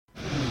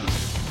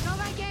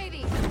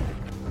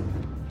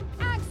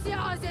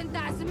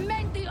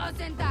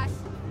osentas.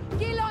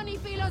 Kiloni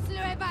filos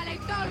luevale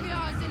torvio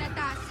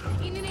osenetas.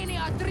 Inini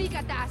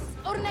otrigatas.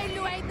 Orne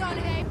lue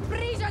dolere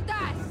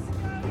prisotas.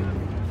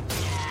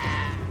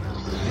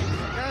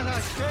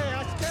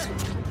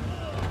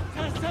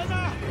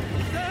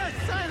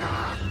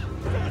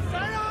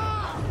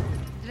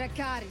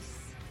 Dracaris.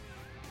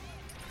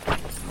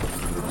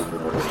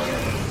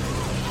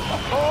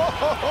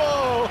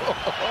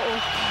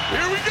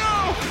 Here we go!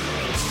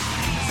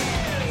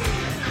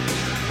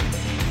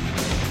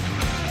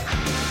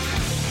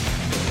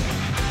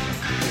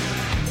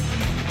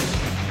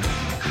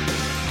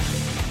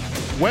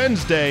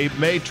 Wednesday,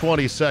 May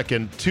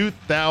 22nd,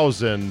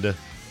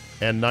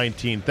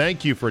 2019.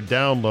 Thank you for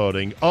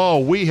downloading. Oh,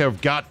 we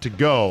have got to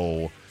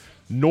go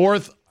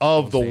north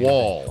of the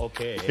wall.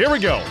 Okay. Here we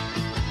go.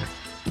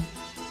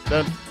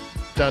 Dun,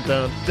 dun,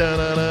 dun, dun,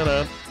 dun, dun,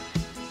 dun.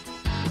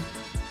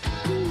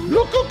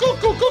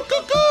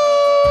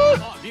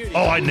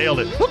 Oh, I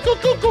nailed it.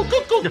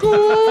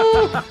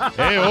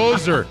 Hey,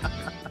 Ozer.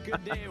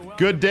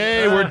 Good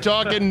day. We're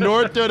talking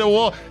north of the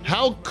wall.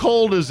 How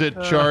cold is it,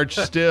 Charge,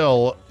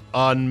 still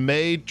on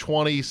May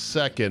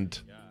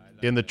 22nd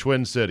in the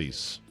Twin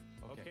Cities?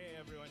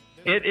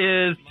 It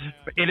is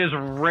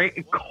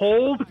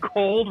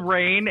cold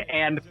rain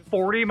and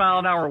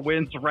 40-mile-an-hour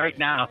winds right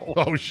now.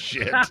 Oh,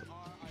 shit.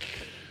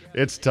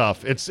 It's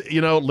tough. It's,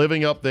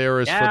 living up there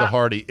is for the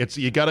hardy.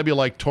 You got to be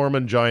like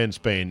Tormund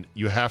Giantsbane.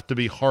 You have to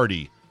be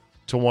hardy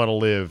to want to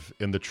live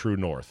in the true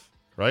north,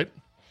 right?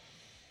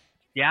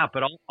 Yeah,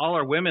 but all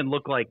our women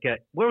look like,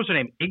 what was her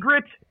name?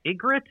 Ygritte?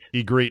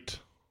 Ygritte.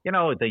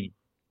 The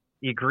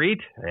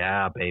Ygritte?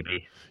 Yeah,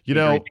 baby.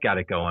 Ygritte's got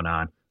it going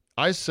on.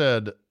 I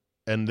said,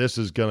 and this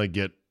is going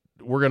to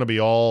we're going to be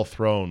all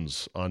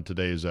thrones on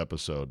today's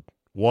episode,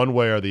 one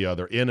way or the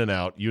other, in and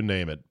out, you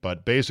name it.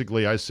 But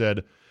basically I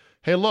said,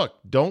 hey, look,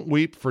 don't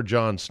weep for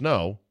Jon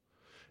Snow.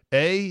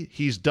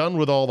 He's done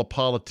with all the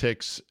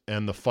politics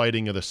and the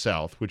fighting of the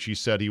South, which he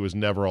said he was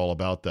never all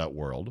about that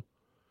world.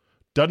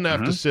 Doesn't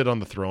have to sit on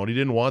the throne. He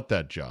didn't want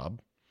that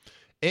job.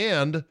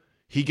 And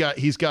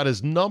he's got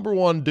his number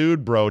one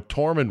dude, bro,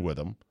 Tormund, with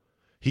him.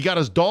 He got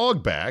his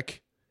dog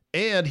back,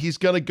 and he's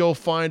going to go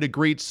find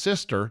Ygritte's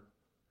sister,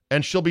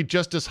 and she'll be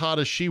just as hot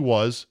as she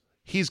was.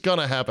 He's going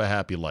to have a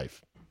happy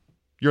life.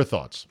 Your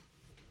thoughts?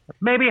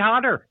 Maybe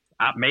hotter.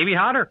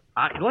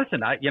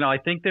 Listen, I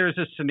think there's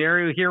a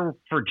scenario here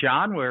for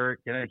John where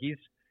he's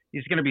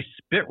going to be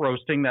spit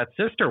roasting that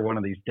sister one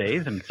of these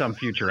days in some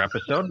future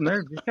episode, and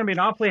he's going to be an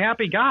awfully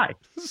happy guy.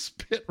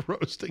 Spit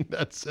roasting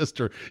that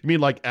sister? You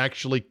mean like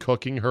actually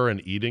cooking her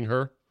and eating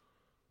her?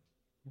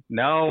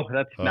 No,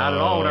 that's not at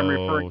all what I'm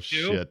referring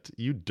to. Oh, shit.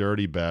 You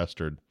dirty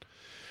bastard.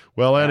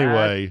 Well,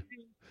 anyway,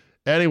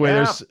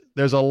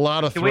 there's a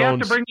lot of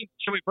thrones.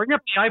 Should we bring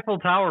up the Eiffel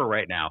Tower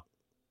right now?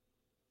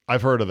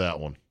 I've heard of that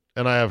one.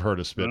 And I have heard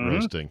of spit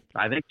roasting.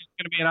 I think it's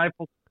going to be an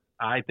Eiffel.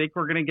 I think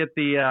we're going to get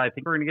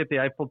the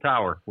Eiffel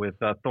Tower with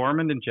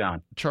Tormund and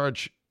Jon.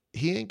 Charge,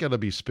 he ain't going to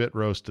be spit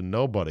roasting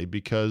nobody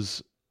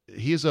because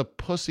he's a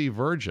pussy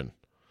virgin.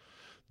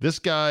 This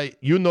guy,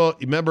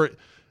 remember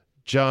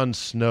Jon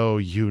Snow,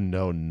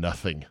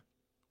 nothing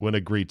when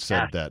Ygritte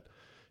said that.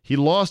 He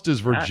lost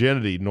his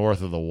virginity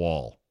north of the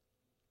wall.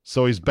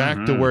 So he's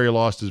back to where he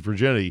lost his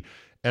virginity.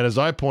 And as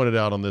I pointed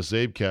out on this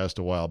CzabeCast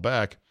a while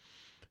back,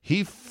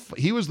 he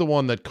was the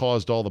one that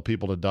caused all the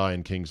people to die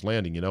in King's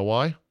Landing. You know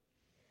why?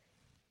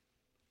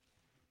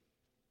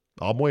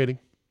 I'm waiting.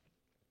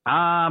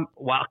 Well,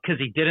 because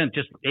he didn't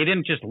just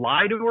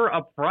lie to her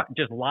up front,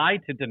 just lie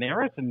to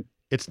Daenerys and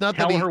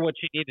tell her what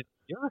she needed to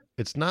hear.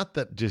 It's not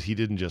that he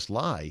didn't just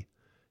lie.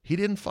 He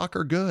didn't fuck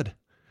her good.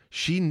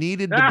 She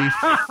needed to be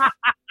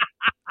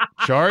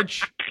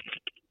Charge?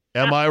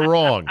 Am I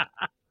wrong?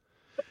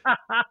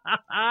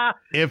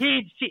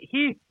 He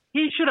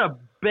should have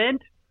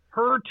bent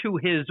her to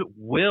his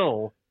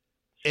will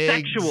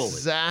sexually.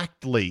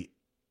 Exactly.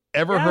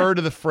 Ever heard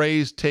of the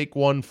phrase "take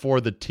one for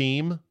the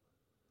team"?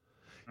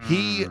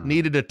 He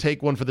needed to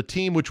take one for the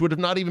team, which would have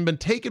not even been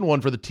taken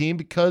one for the team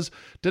because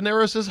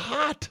Daenerys is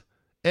hot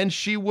and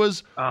she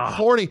was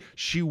horny.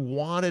 She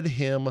wanted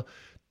him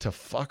to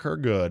fuck her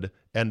good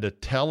and to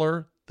tell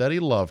her that he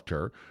loved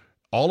her,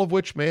 all of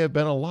which may have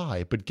been a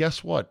lie. But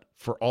guess what?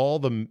 For all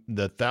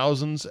the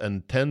thousands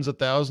and tens of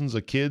thousands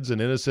of kids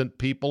and innocent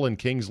people in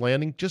King's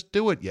Landing, just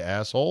do it, you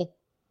asshole.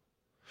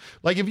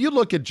 Like if you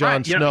look at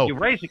Jon Snow,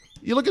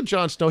 you look at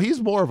Jon Snow,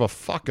 he's more of a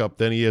fuck up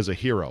than he is a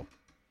hero.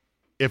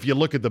 If you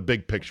look at the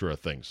big picture of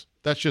things,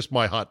 that's just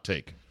my hot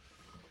take.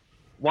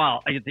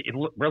 Well,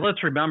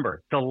 let's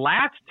remember the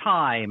last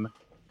time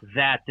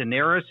that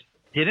Daenerys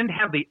didn't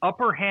have the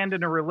upper hand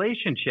in a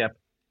relationship,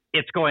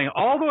 it's going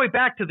all the way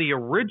back to the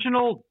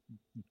original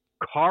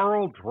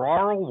Khal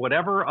Drogo,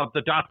 whatever, of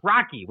the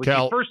Dothraki, when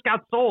he first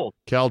got sold.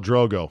 Khal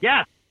Drogo.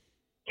 Yes,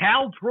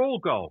 Khal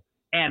Drogo.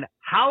 And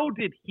how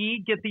did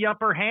he get the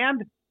upper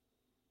hand?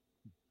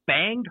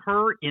 Banged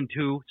her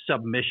into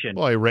submission.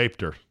 Well, he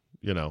raped her,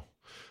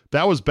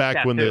 That was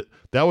back when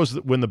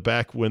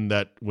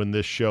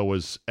this show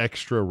was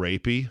extra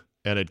rapey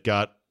and it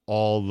got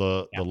all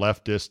the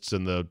leftists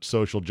and the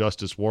social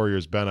justice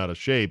warriors bent out of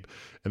shape,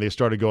 and they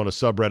started going to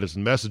subreddits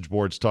and message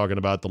boards talking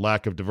about the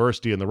lack of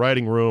diversity in the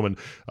writing room and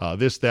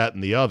this, that,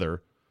 and the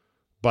other.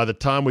 By the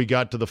time we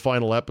got to the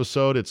final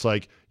episode, it's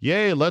like,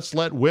 yay, let's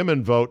let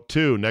women vote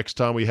too next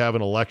time we have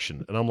an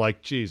election. And I'm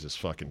like, Jesus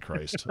fucking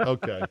Christ.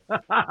 Okay.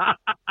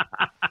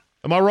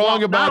 Am I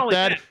wrong about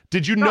that?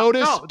 Did you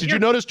notice? Did you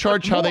notice,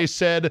 Charge, how they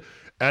said,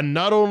 and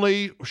not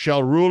only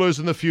shall rulers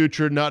in the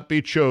future not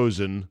be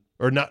chosen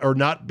or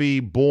not be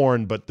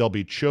born, but they'll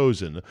be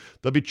chosen.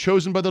 They'll be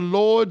chosen by the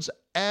lords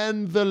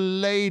and the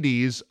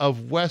ladies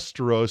of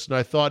Westeros. And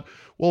I thought,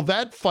 well,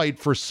 that fight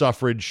for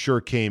suffrage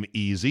sure came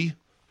easy.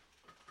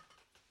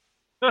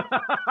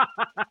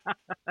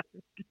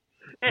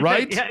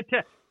 Right?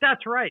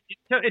 That's right.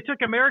 It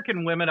took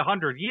American women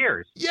 100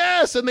 years.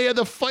 Yes, and they had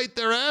to fight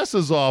their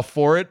asses off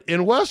for it.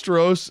 In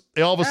Westeros,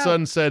 they all of a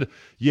sudden said,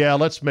 yeah,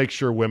 let's make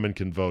sure women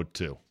can vote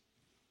too.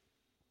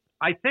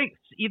 I think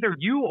either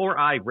you or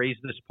I raised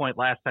this point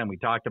last time we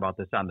talked about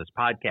this on this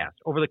podcast.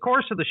 Over the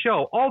course of the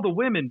show, all the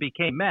women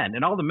became men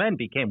and all the men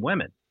became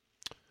women.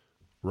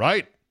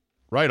 Right.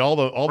 All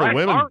the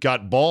women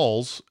got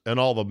balls and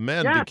all the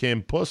men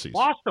became pussies.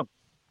 Lost them.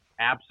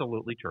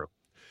 Absolutely true.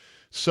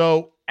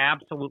 So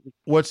absolutely.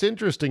 What's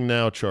interesting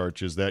now,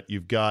 Charge, is that you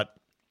got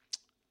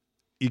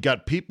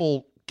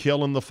people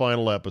killing the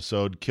final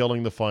episode,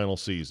 killing the final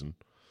season,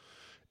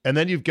 and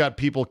then you've got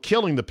people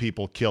killing the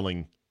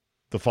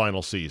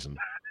final season,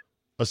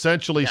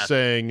 essentially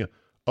saying,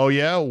 "Oh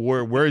yeah,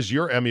 where's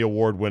your Emmy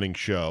Award-winning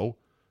show,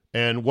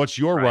 and what's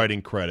your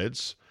writing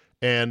credits?"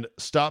 And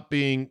stop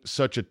being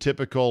such a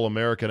typical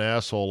American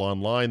asshole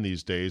online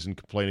these days and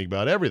complaining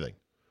about everything.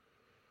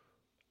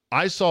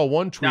 I saw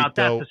one tweet,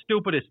 that's the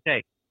stupidest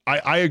take.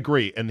 I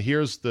agree, and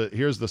here's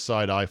the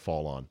side I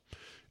fall on.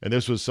 And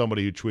this was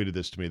somebody who tweeted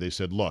this to me. They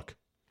said, look,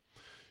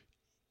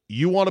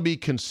 you want to be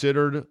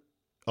considered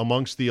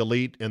amongst the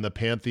elite in the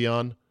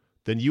pantheon,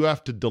 then you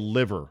have to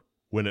deliver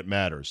when it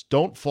matters.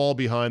 Don't fall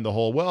behind the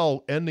whole,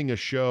 well, ending a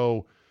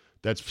show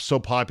that's so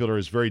popular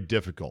is very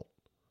difficult.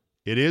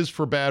 It is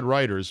for bad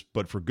writers,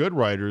 but for good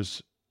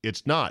writers,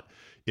 it's not.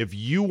 If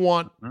you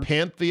want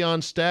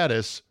pantheon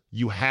status,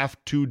 you have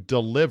to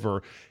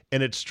deliver.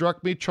 And it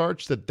struck me,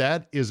 Charge,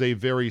 that is a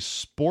very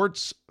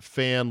sports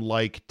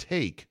fan-like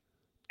take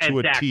to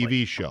a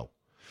TV show.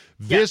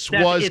 This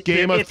was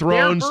Game of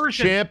Thrones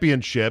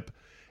championship,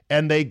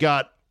 and they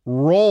got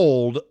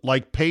rolled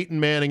like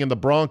Peyton Manning and the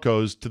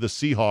Broncos to the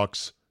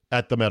Seahawks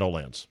at the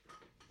Meadowlands.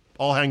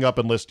 I'll hang up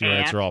and list your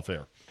answer off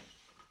air.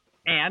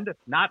 And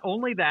not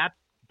only that,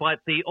 but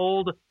the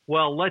old,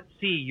 well, let's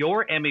see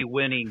your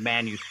Emmy-winning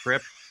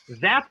manuscript.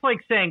 That's like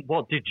saying,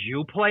 well, did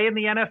you play in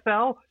the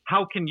NFL?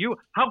 How can you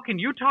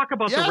talk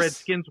about the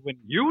Redskins when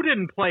you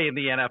didn't play in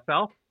the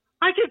NFL?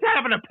 I get to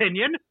have an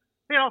opinion.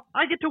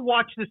 I get to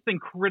watch this thing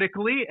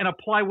critically and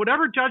apply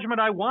whatever judgment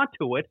I want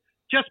to it.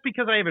 Just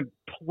because I haven't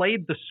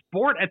played the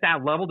sport at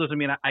that level doesn't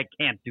mean I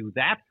can't do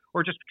that.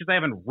 Or just because I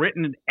haven't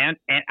written and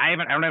I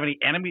don't have any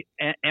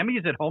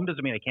Emmys at home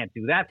doesn't mean I can't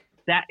do that.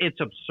 That it's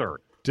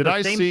absurd. Did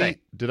I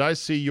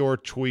see your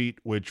tweet,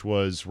 which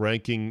was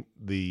ranking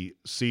the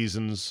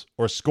seasons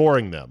or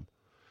scoring them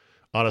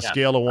on a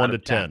scale of 1 to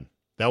 10?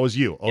 That was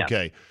you.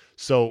 Okay. Yes.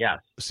 So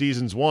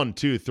seasons 1,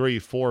 2, 3,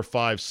 4,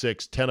 5,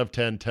 6, 10 of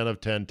 10, 10 of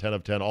 10, 10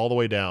 of 10, all the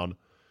way down.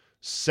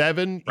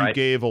 7, you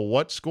gave a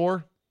what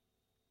score?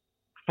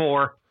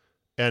 4.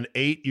 And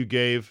 8, you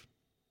gave?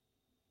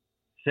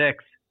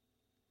 6.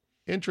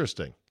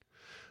 Interesting.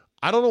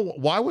 I don't know,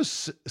 why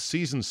was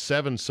season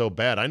 7 so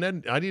bad?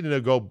 I need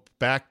to go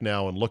back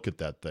now and look at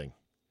that thing.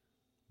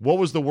 What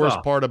was the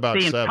worst part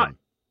about 7?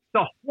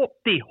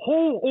 The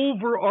whole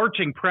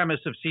overarching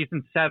premise of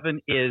season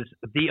 7 is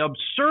the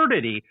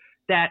absurdity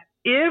that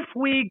if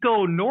we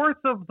go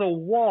north of the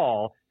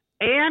wall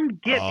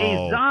and get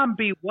a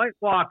zombie White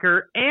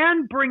Walker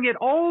and bring it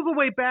all the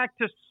way back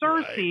to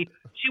Cersei,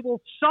 she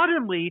will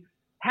suddenly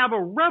have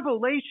a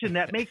revelation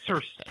that makes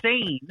her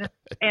sane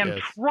and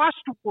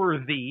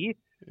trustworthy.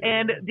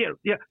 And the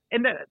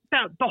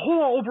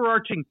whole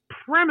overarching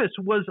premise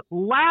was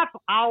laugh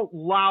out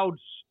loud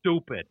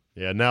stupid.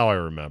 Yeah, now I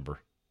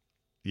remember.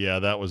 Yeah,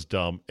 that was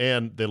dumb.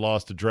 And they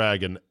lost a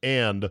dragon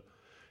and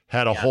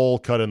had a hole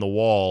cut in the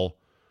wall,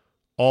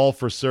 all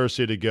for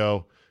Cersei to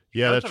go,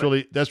 yeah,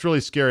 that's really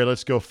scary.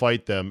 Let's go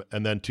fight them.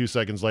 And then 2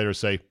 seconds later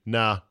say,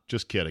 nah,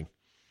 just kidding.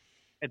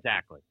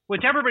 Exactly.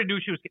 Which everybody knew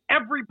she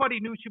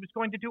was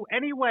going to do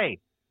anyway.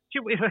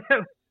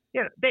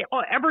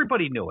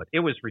 Everybody knew it.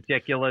 It was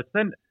ridiculous.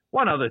 Then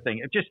one other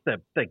thing, just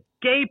the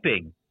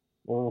gaping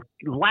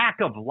lack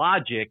of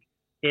logic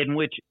in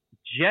which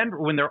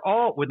when they're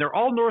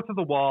all north of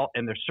the wall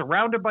and they're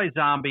surrounded by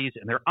zombies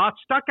and they're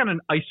stuck on an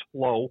ice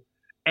floe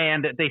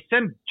and they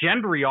send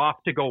Gendry off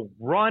to go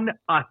run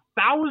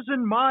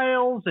 1,000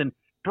 miles and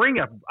bring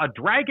a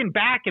dragon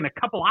back in a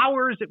couple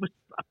hours. It was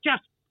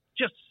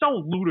just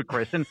so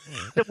ludicrous. And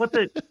that was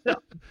the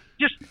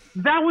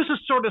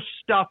sort of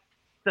stuff,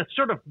 the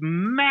sort of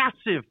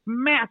massive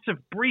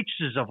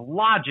breaches of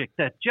logic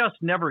that just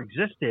never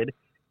existed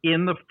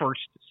in the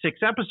first 6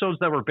 episodes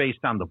that were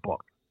based on the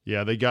book.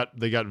 Yeah, they got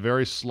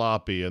very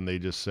sloppy, and they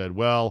just said,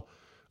 "Well,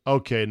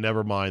 okay,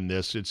 never mind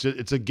this.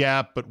 It's a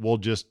gap, but we'll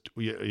just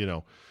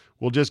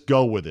we'll just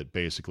go with it."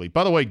 Basically.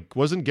 By the way,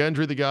 wasn't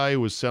Gendry the guy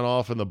who was sent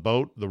off in the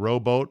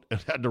rowboat,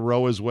 and had to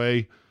row his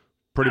way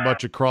pretty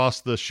much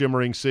across the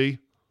shimmering sea?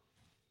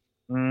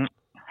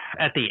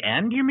 At the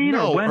end, you mean?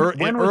 No, or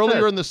when was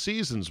earlier this? in the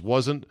seasons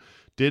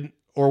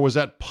or was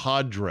that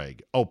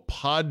Padraig? Oh,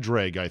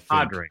 Padraig, I think.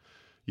 Padraig.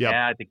 Yeah.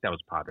 Yeah, I think that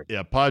was Padraig.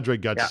 Yeah,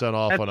 Padraig got sent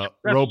off on a that's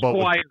rowboat.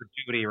 Squire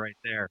duty right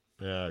there.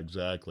 Yeah,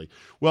 exactly.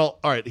 Well,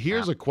 all right,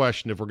 here's a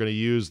question if we're going to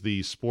use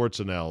the sports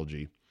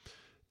analogy.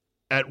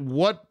 At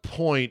what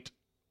point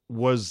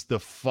was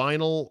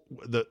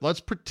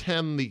let's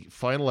pretend the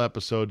final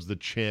episode's the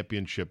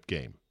championship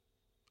game,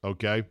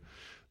 okay?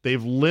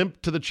 They've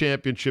limped to the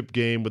championship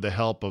game with the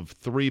help of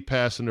 3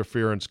 pass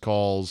interference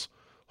calls,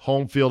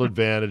 home field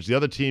advantage. The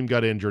other team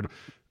got injured.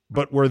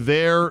 But we're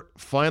there,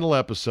 final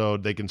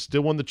episode. They can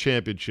still win the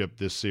championship,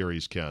 this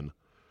series, Ken.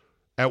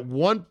 At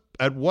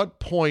what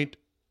point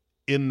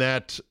in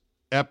that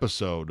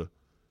episode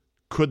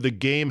could the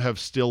game have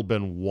still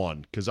been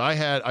won? Because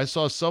I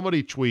saw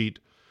somebody tweet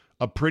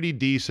a pretty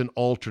decent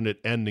alternate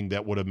ending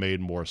that would have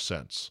made more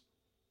sense.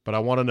 But I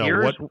want to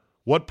know,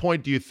 what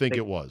point do you think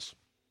it was?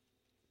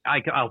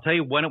 I'll tell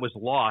you when it was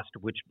lost,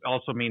 which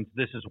also means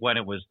this is when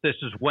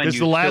you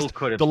still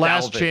could have the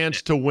last salvaged chance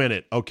it. to win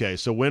it. Okay,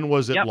 so when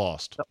was it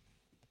lost?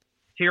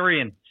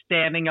 Tyrion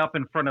standing up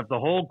in front of the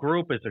whole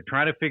group as they're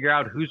trying to figure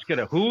out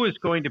who is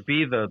going to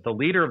be the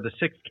leader of the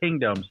 6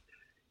 kingdoms,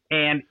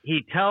 and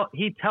he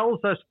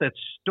tells us that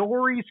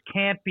stories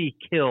can't be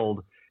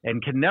killed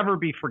and can never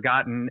be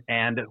forgotten,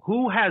 and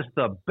who has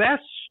the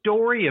best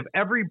story of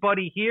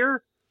everybody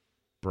here?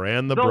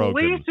 Bran the Broken.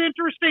 Broken. The least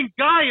interesting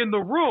guy in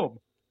the room.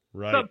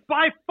 Right.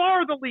 By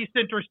far the least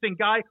interesting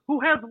guy who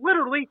has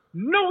literally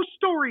no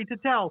story to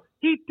tell.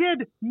 He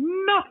did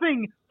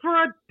nothing for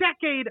a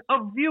decade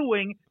of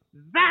viewing.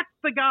 That's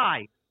the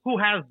guy who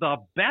has the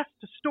best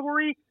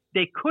story.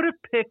 They could have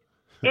picked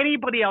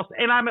anybody else.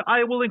 And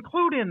I will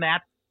include in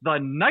that the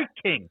Night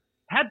King.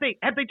 Had they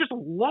just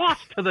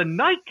lost to the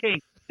Night King,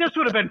 this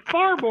would have been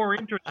far more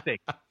interesting.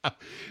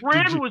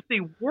 Bran was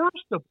the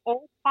worst of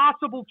all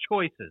possible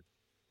choices.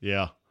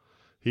 Yeah.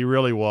 He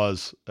really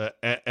was.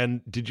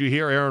 And did you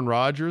hear Aaron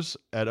Rodgers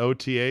at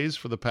OTAs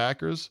for the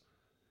Packers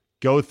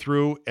go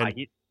through and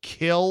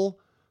kill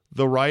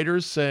the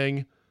writers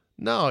saying,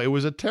 no, it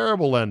was a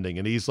terrible ending.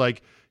 And he's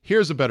like,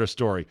 here's a better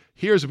story.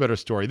 Here's a better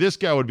story. This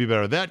guy would be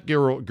better. That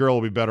girl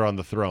will be better on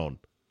the throne.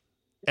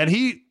 And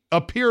he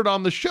appeared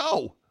on the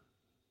show.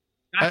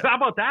 How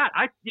about that?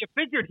 You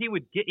figured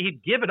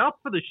he'd give it up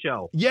for the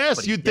show.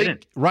 Yes, you'd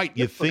think. Right,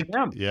 you think.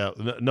 Him. Yeah,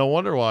 no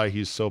wonder why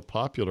he's so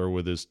popular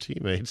with his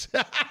teammates.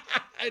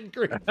 In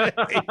Green Bay.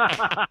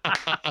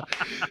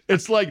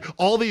 It's like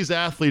all these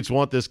athletes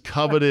want this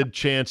coveted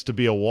chance to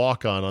be a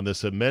walk-on on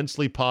this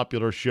immensely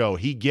popular show.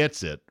 He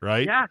gets it,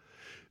 right? Yeah.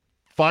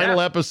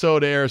 Final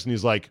episode airs, and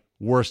he's like,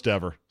 worst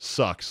ever.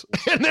 Sucks.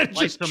 And then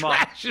just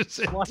trashes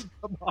it.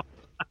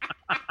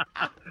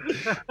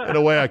 In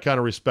a way, I kind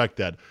of respect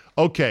that.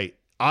 Okay,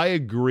 I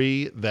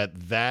agree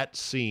that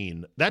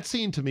scene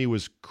to me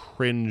was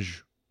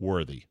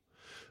cringe-worthy.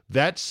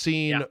 That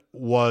scene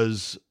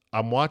was,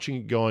 I'm watching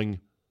it going,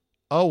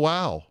 oh,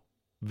 wow,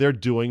 they're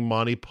doing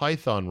Monty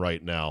Python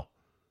right now.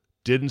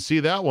 Didn't see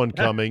that one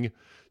coming.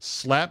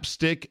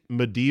 Slapstick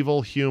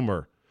medieval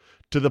humor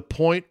to the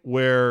point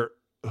where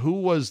who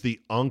was the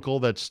uncle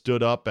that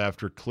stood up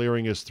after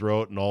clearing his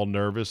throat and all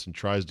nervous and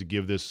tries to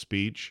give this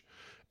speech?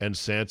 And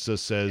Sansa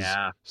says,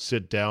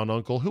 sit down,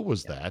 uncle. Who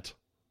was that?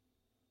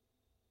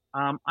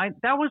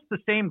 That was the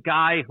same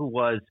guy who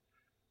was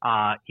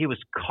he was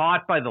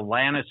caught by the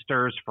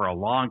Lannisters for a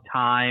long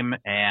time,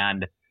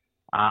 and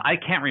I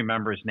can't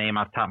remember his name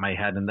off the top of my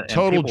head. And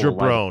total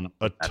jabron,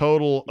 a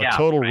total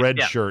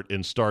red shirt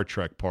in Star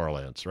Trek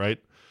parlance, right?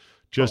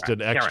 Just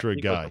an extra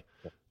guy.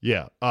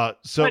 Yeah.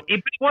 But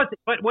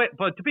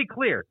to be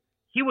clear,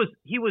 he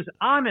was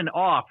on and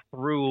off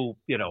through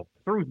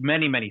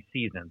many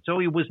seasons, so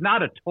he was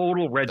not a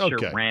total red shirt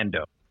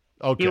rando.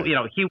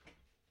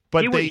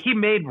 Okay. He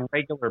made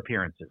regular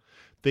appearances.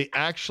 They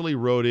actually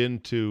wrote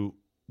into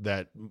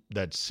that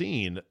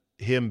scene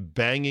him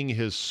banging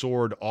his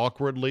sword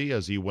awkwardly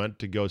as he went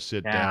to go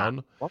sit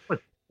down. What's with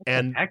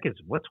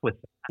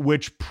that?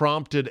 Which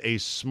prompted a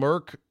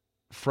smirk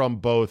from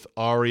both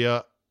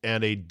Arya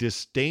and a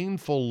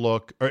disdainful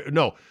look,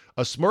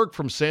 a smirk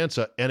from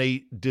Sansa and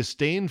a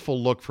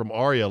disdainful look from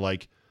Arya,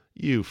 like,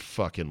 you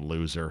fucking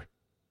loser.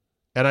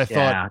 And I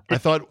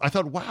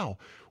thought, wow,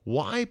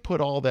 why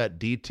put all that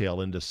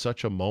detail into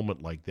such a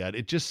moment like that?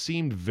 It just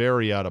seemed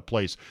very out of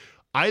place.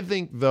 I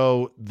think,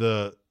 though,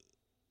 the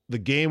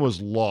game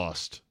was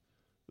lost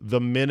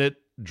the minute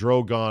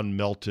Drogon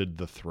melted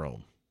the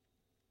throne.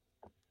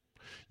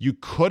 You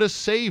could have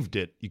saved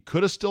it. You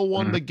could have still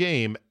won the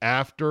game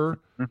after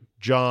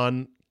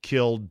Jon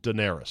killed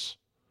Daenerys.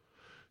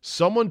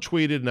 Someone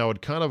tweeted, and I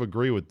would kind of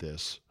agree with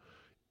this,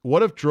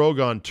 what if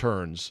Drogon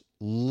turns,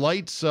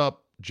 lights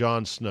up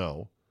Jon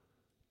Snow,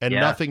 and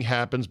nothing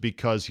happens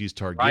because he's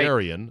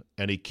Targaryen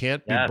and he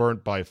can't be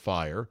burnt by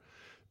fire.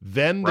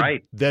 Then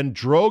then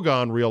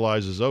Drogon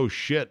realizes, oh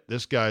shit,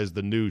 this guy's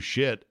the new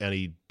shit,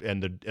 and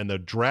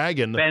the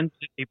dragon bends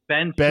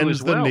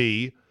the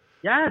knee.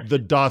 Yes. The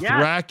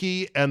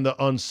Dothraki and the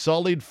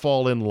Unsullied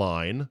fall in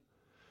line.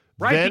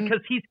 Right, because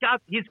he's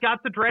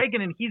got the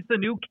dragon and he's the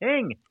new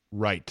king.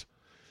 Right.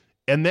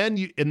 And then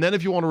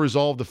if you want to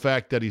resolve the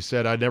fact that he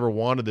said, I never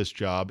wanted this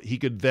job, he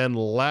could then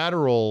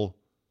lateral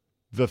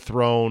the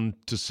throne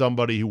to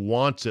somebody who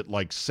wants it,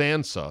 like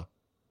Sansa,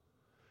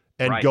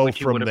 and go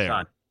from there.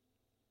 Done.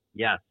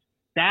 Yes.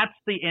 That's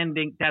the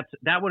ending.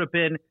 That would have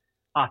been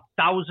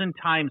 1,000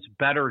 times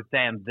better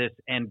than this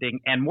ending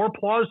and more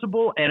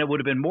plausible, and it would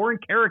have been more in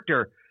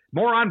character,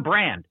 more on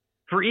brand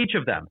for each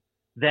of them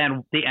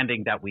than the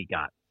ending that we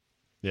got.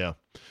 Yeah.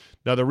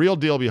 Now, the real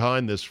deal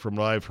behind this, from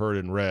what I've heard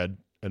and read,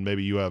 and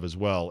maybe you have as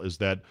well, is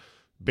that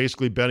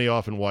basically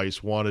Benioff and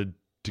Weiss wanted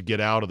to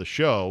get out of the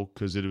show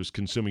because it was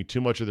consuming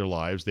too much of their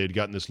lives. They had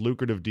gotten this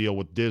lucrative deal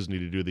with Disney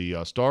to do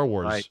the Star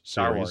Wars series.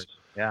 Star Wars.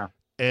 Yeah.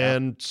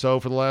 And so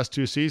for the last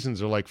 2 seasons,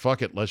 they're like,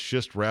 fuck it, let's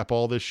just wrap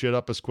all this shit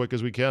up as quick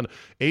as we can.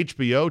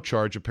 HBO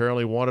Charge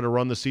apparently wanted to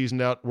run the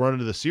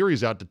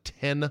series out to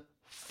 10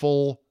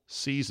 full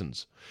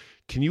seasons.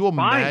 Can you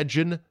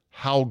imagine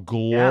how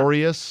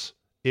glorious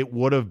it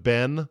would have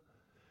been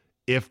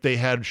if they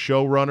had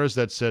showrunners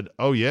that said,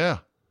 oh yeah,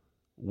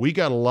 we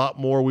got a lot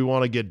more we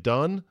want to get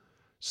done,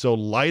 so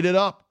light it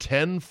up,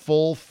 10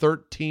 full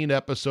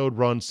 13-episode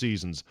run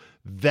seasons.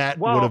 That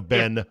would have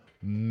been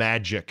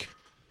magic.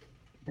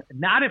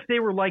 Not if they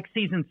were like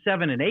season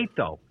 7 and 8,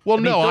 though.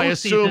 Well, I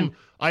assume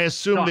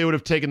they would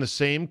have taken the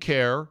same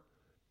care,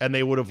 and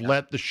they would have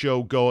let the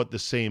show go at the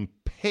same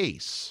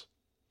pace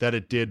that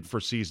it did for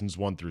seasons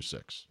 1 through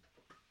 6.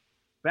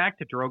 Back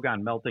to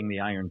Drogon melting the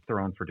Iron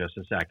Throne for just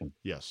a second.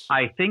 Yes.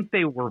 I think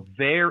they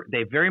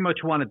very much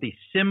wanted the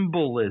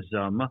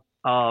symbolism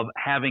of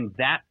having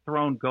that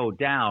throne go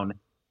down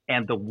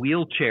and the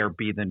wheelchair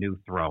be the new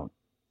throne.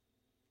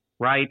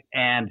 Right?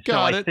 And so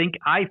I think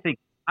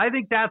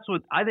that's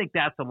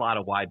a lot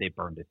of why they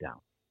burned it down.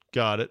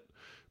 Got it.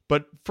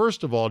 But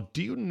first of all,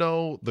 do you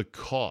know the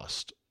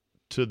cost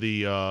to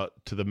the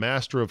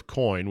Master of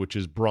Coin, which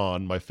is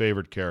Bronn, my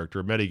favorite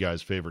character, many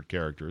guys' favorite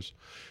characters?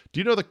 Do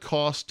you know the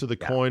cost to the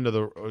coin of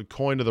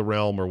the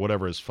realm, or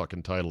whatever his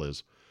fucking title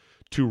is,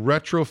 to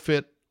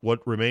retrofit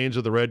what remains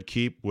of the Red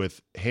Keep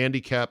with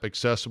handicap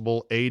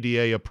accessible,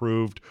 ADA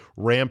approved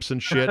ramps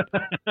and shit?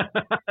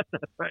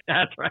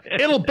 That's right.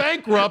 It'll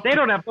bankrupt. They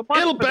don't have the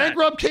money. It'll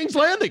bankrupt King's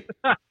Landing.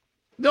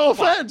 No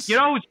offense. You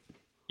know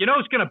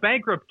who's going to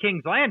bankrupt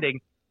King's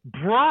Landing?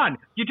 Bronn.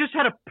 You just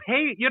had a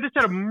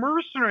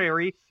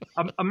mercenary,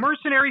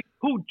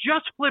 who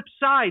just flipped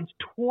sides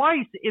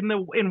twice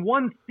in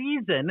one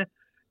season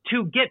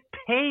to get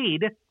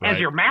paid as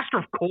your Master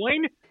of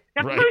Coin.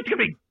 That money's going to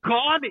be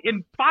gone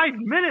in 5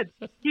 minutes.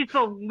 He's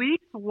the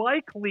least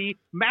likely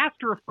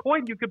Master of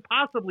Coin you could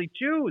possibly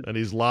choose. And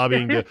he's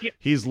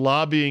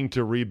lobbying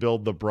to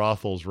rebuild the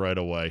brothels right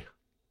away.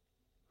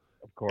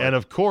 Of course. And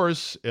of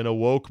course, in a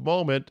woke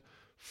moment,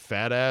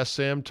 fat ass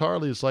Sam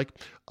Tarly is like,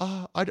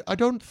 I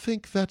don't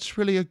think that's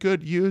really a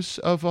good use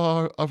of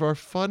our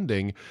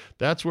funding.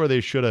 That's where they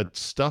should have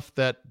stuffed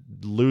that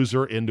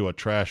loser into a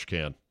trash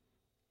can.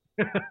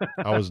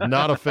 I was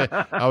not a fan.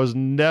 I was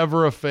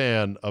never a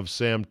fan of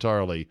Sam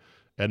Tarly,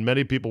 and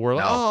many people were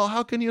like, "Oh,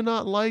 how can you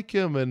not like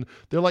him?" And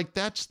they're like,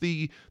 "That's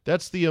the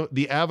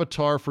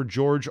avatar for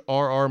George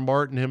R.R.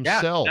 Martin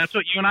himself." Yeah, that's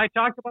what you and I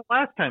talked about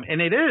last time,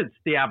 and it is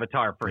the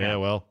avatar for him. Yeah,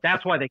 well,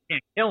 that's why they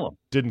can't kill him.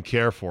 Didn't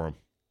care for him.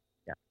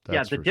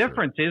 Yeah, the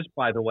difference is,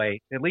 by the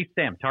way, at least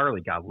Sam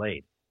Tarly got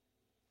laid.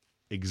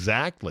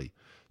 Exactly.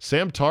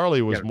 Sam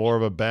Tarly was more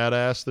of a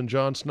badass than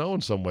Jon Snow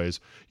in some ways.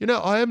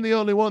 I am the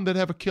only one that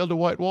ever killed a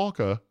White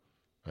Walker.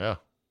 Yeah,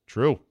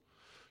 true.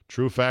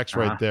 True facts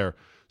right there.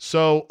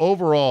 So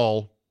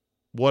overall,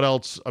 what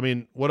else? I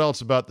mean, what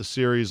else about the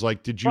series?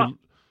 Like,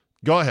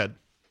 go ahead.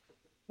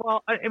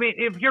 Well, I mean,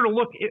 if you're to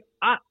look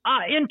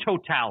in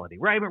totality,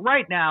 right? I mean,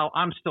 right now,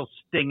 I'm still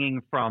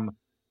stinging from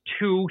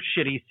 2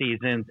 shitty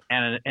seasons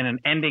and an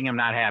ending I'm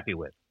not happy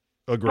with.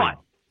 Agreed. But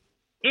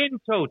in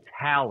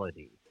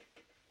totality,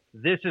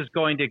 this is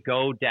going to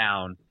go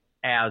down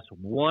as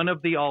one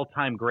of the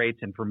all-time greats,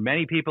 and for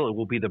many people, it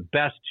will be the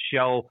best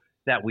show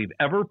that we've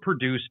ever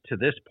produced to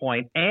this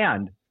point,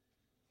 and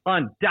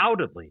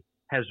undoubtedly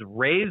has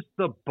raised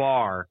the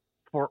bar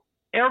for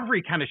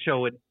every kind of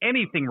show and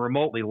anything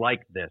remotely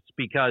like this.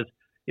 Because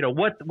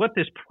what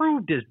this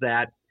proved is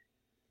that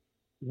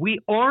we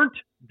aren't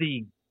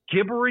the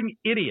gibbering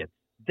idiots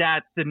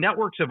that the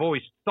networks have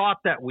always thought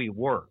that we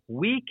were.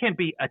 We can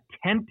be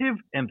attentive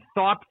and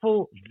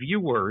thoughtful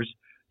viewers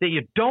that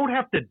you don't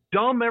have to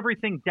dumb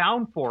everything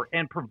down for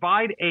and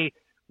provide a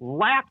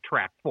laugh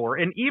track for.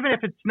 And even if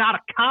it's not a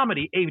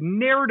comedy, a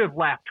narrative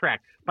laugh track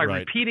by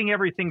repeating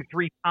everything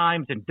 3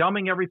 times and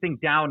dumbing everything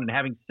down and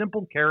having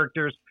simple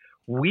characters.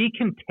 We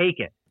can take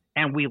it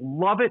and we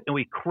love it and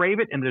we crave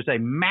it. And there's a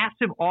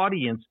massive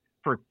audience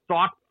for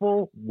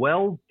thoughtful,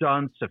 well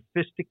done,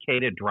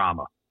 sophisticated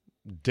drama.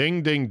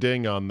 Ding, ding,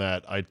 ding on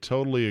that. I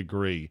totally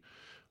agree.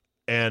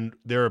 And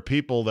there are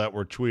people that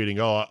were tweeting,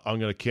 oh, I'm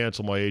going to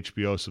cancel my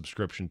HBO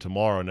subscription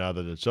tomorrow now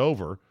that it's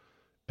over.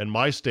 And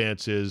my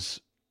stance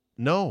is,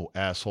 no,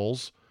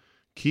 assholes.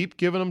 Keep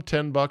giving them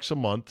 $10 a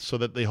month so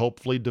that they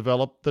hopefully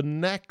develop the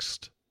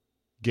next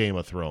Game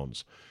of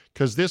Thrones.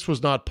 Because this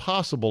was not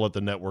possible at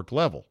the network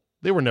level.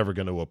 They were never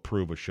going to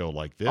approve a show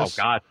like this.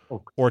 Oh, God.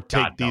 Or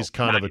take these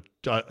kind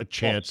of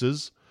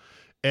chances.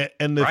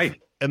 And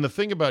the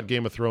thing about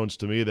Game of Thrones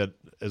to me that,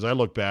 as I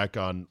look back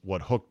on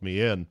what hooked me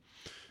in,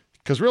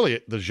 because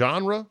really the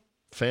genre,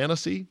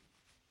 fantasy,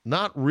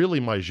 not really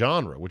my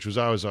genre, which was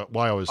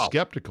why I was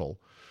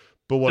skeptical.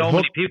 But what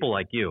many people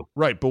like you.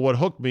 Right, but what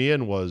hooked me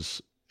in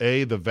was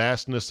A, the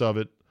vastness of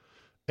it,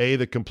 B,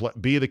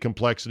 the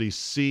complexity,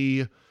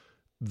 C,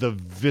 the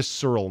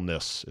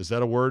visceralness. Is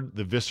that a word?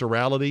 The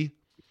viscerality?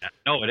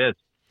 No, it is.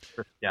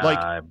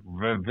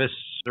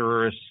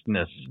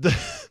 Viscerousness.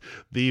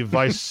 The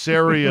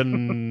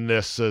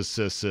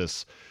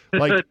viscerianness.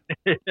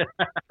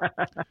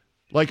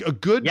 Like a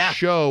good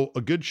show,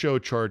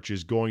 Charge,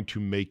 is going to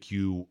make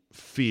you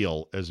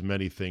feel as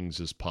many things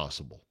as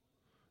possible.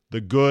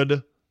 The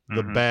good,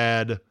 the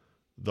bad,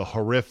 the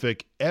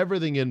horrific,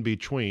 everything in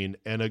between.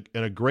 And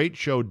a great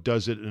show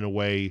does it in a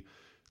way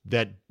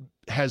that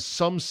has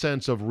some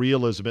sense of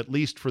realism, at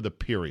least for the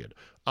period.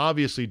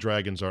 Obviously,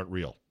 dragons aren't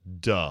real.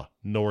 Duh.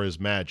 Nor is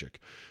magic.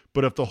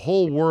 But if the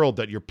whole world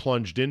that you're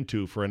plunged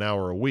into for an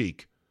hour a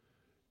week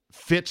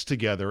fits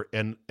together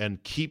and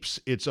keeps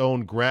its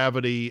own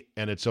gravity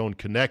and its own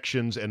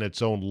connections and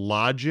its own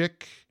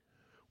logic,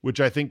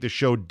 which I think the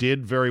show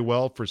did very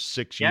well for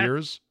 6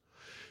 years,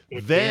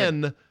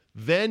 then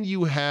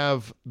you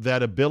have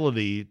that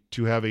ability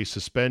to have a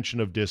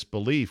suspension of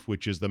disbelief,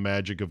 which is the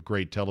magic of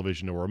great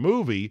television or a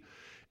movie,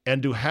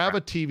 and to have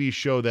a TV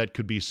show that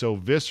could be so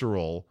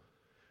visceral,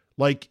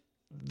 like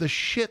the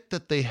shit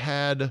that they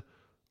had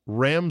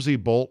Ramsay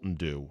Bolton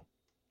do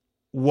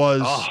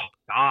was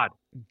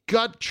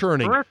gut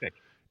churning. Terrific.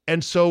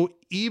 And so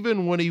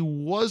even when he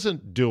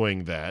wasn't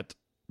doing that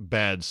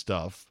bad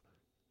stuff,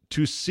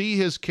 to see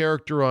his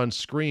character on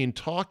screen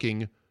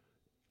talking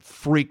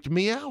freaked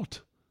me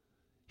out.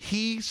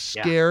 He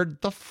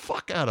scared the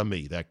fuck out of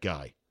me, that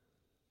guy.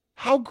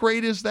 How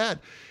great is that?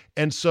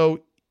 And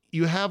so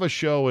you have a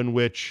show in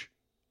which,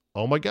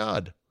 oh my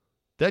God,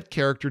 that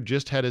character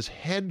just had his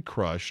head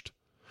crushed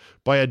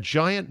by a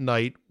giant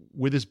knight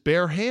with his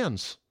bare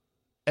hands.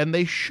 And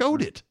they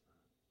showed it.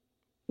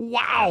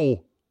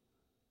 Wow.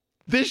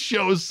 This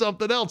show is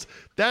something else.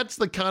 That's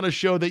the kind of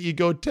show that you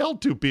go tell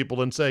two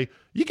people and say,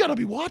 you got to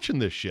be watching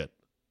this shit.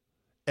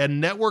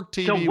 And network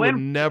TV would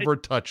never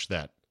touch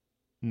that.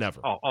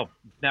 Never. Oh,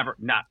 never.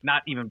 Not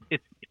even.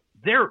 It's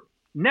their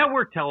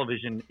network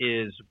television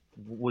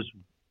was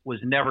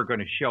never going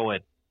to show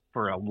it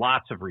for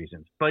lots of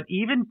reasons. But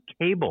even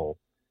cable,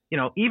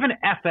 even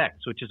FX,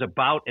 which is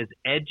about as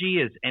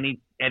edgy as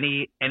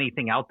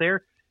anything out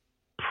there,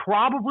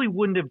 probably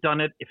wouldn't have done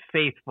it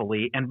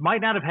faithfully and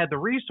might not have had the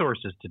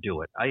resources to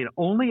do it.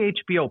 Only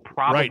HBO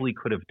probably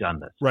could have done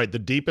this. Right. The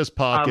deepest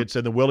pockets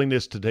and the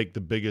willingness to take the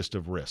biggest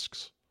of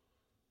risks.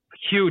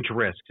 Huge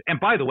risks.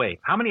 And by the way,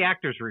 how many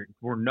actors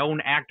were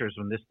known actors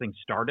when this thing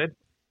started?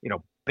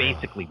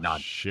 Basically none.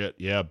 Shit.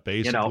 Yeah.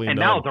 Basically and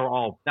none.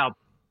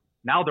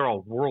 now they're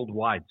all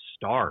worldwide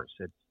stars.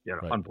 It's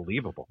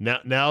unbelievable.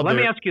 Now let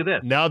me ask you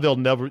this. Now they'll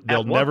never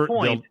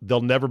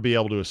be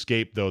able to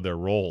escape though their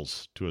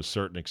roles to a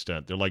certain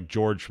extent. They're like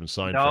George from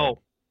Seinfeld.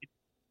 No.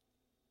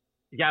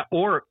 Yeah,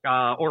 or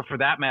for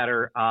that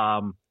matter,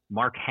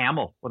 Mark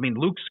Hamill. I mean,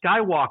 Luke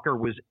Skywalker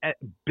was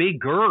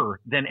bigger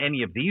than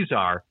any of these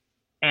are,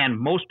 and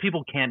most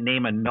people can't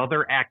name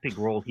another acting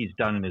role he's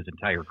done in his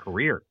entire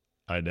career.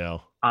 I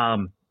know.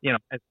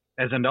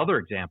 As another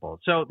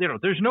example. So,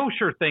 there's no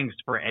sure things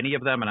for any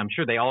of them, and I'm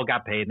sure they all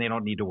got paid and they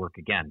don't need to work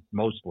again,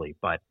 mostly.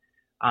 But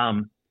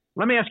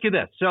let me ask you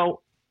this.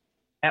 So,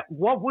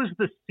 what was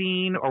the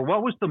scene or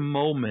what was the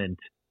moment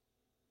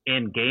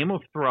in Game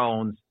of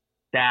Thrones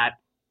that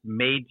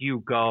made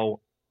you go,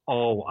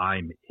 oh,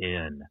 I'm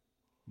in?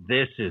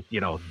 This is,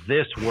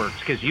 this works.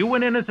 Because you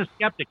went in as a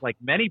skeptic, like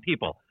many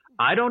people.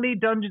 I don't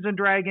need Dungeons and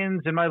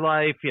Dragons in my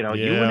life. You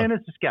went in as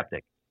a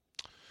skeptic.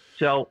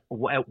 So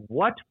at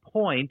what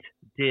point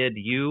did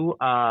you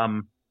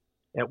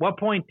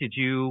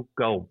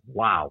go,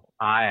 wow,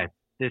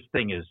 this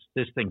thing's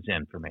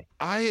in for me?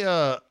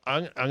 I'm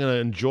going to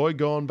enjoy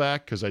going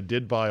back because I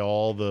did buy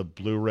all the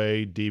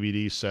Blu-ray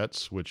DVD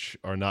sets, which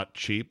are not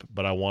cheap,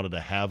 but I wanted to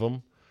have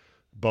them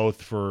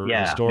both for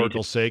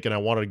historical sake, and I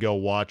wanted to go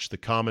watch the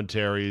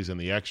commentaries and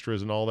the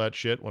extras and all that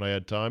shit when I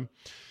had time.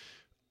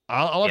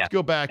 I'll have to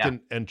go back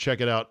and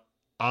check it out.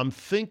 I'm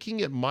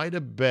thinking it might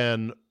have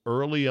been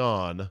early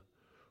on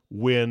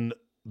when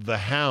the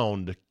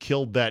Hound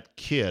killed that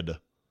kid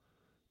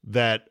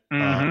that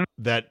I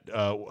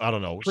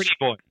don't know,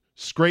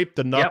 scraped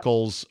the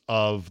knuckles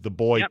of the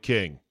boy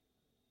king.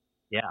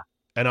 Yeah.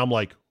 And I'm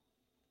like,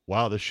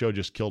 wow, this show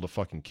just killed a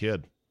fucking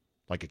kid.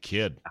 Like a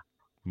kid.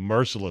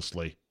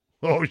 Mercilessly.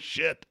 Oh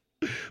shit.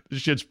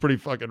 This shit's pretty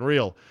fucking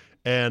real.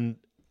 And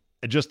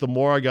just the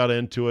more I got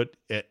into it,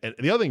 and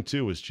the other thing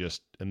too is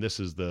just, and this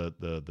is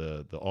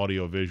the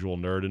audio visual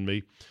nerd in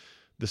me,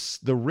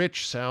 the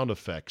rich sound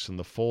effects and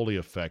the Foley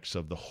effects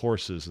of the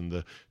horses and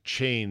the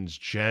chains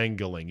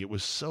jangling. It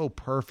was so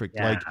perfect.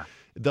 Yeah. Like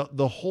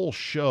the whole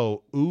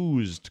show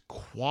oozed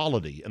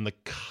quality, and the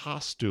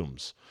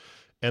costumes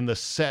and the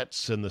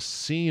sets and the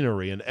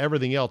scenery and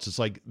everything else. It's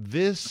like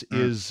this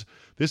is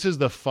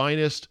the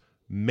finest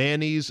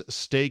Manny's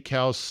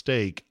Steakhouse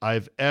steak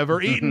I've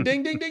ever eaten.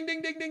 Ding, ding, ding,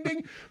 ding, ding, ding,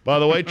 ding. By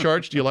the way,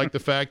 Charch, do you like the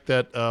fact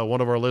that one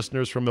of our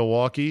listeners from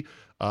Milwaukee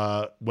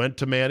went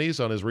to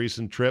Manny's on his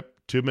recent trip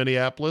to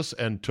Minneapolis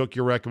and took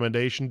your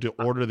recommendation to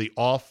order the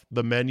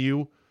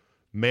off-the-menu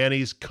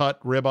Manny's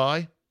cut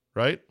ribeye,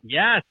 right?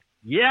 Yes.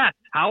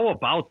 How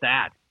about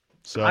that?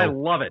 So I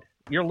love it.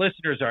 Your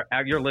listeners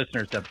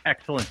have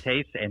excellent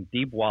taste and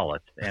deep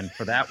wallets, and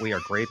for that we are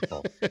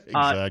grateful.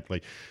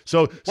 Exactly.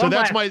 So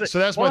that's my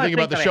thing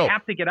about the show. I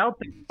have to get out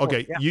there.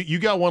 Okay, you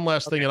got one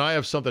last thing, and I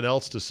have something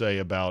else to say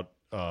about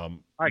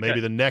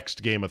maybe the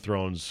next Game of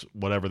Thrones,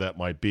 whatever that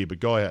might be. But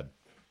go ahead.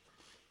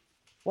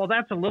 Well,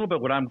 that's a little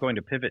bit what I'm going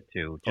to pivot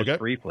to, just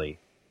briefly.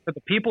 For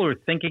the people who are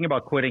thinking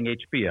about quitting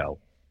HBO,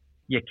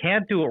 you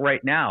can't do it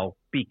right now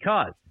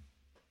because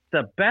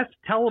the best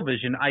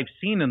television I've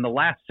seen in the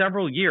last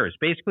several years,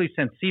 basically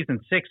since season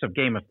 6 of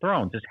Game of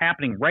Thrones, is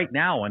happening right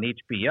now on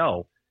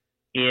HBO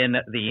in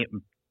the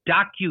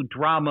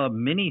docudrama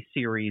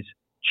miniseries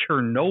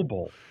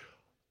Chernobyl.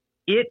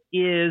 It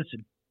is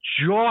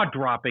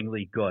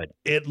jaw-droppingly good.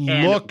 It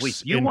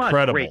looks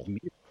incredible.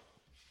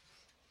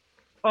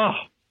 Oh,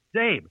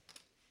 Dave,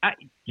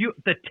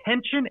 the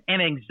tension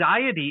and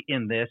anxiety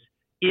in this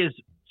is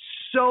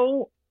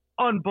so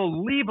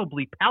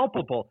unbelievably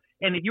palpable.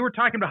 And if you were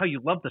talking about how you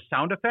love the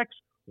sound effects,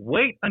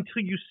 wait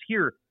till you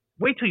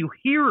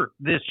hear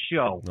this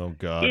show. Oh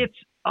God. It's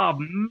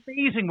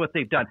amazing what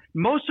they've done.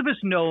 Most of us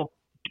know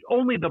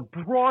only the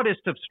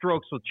broadest of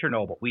strokes with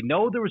Chernobyl. We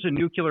know there was a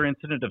nuclear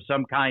incident of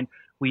some kind.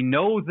 We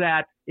know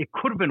that it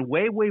could have been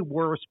way, way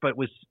worse, but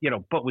was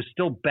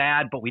still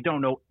bad, but we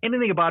don't know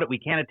anything about it. We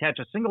can't attach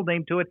a single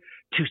name to it.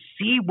 To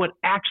see what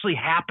actually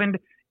happened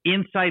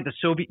inside the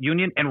Soviet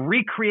Union and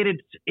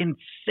recreated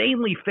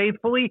insanely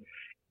faithfully,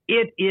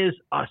 it is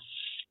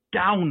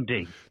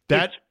astounding.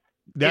 That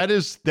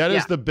is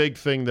the big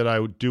thing that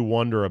I do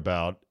wonder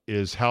about,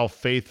 is how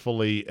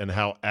faithfully and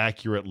how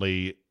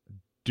accurately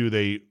do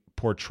they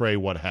portray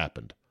what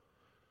happened.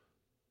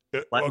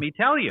 Let me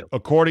tell you.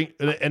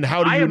 And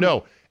how do you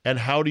know? And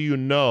how do you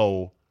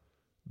know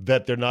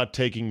that they're not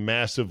taking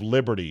massive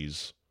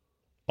liberties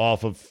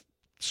off of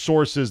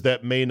sources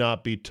that may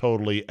not be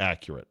totally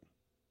accurate?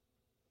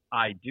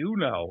 I do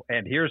know,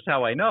 and here's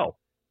how I know.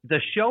 The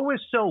show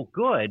is so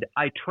good,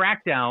 I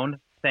tracked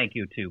down, thank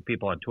you to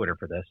people on Twitter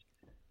for this,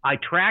 I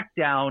tracked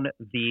down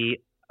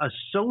the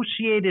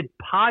associated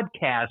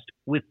podcast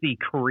with the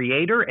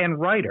creator and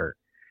writer.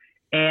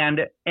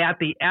 And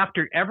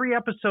after every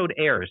episode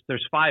airs,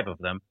 there's 5 of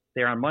them,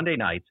 they're on Monday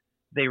nights,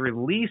 they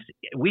release,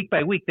 week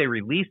by week, they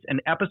release an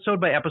episode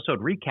by episode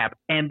recap,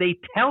 and they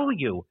tell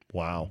you,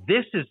 wow,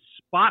 this is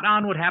spot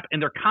on what happened,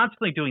 and they're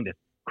constantly doing this.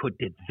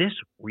 Did this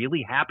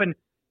really happen?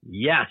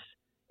 Yes.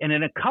 And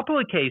in a couple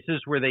of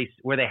cases where they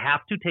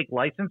have to take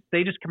license,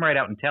 they just come right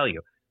out and tell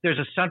you. There's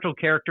a central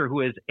character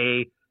who is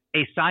a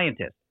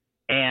scientist,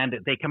 and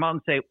they come out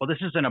and say, well,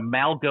 this is an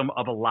amalgam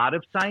of a lot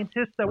of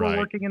scientists that were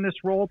working in this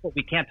role, but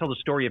we can't tell the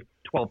story of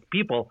 12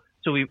 people,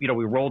 so we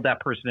rolled that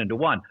person into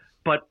one.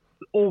 But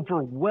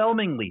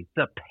overwhelmingly,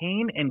 the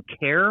pain and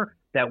care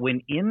that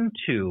went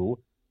into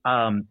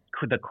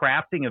the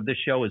crafting of this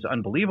show is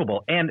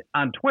unbelievable. And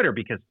on Twitter,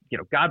 because,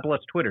 God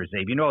bless Twitter,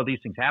 Zabe, how these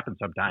things happen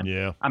sometimes.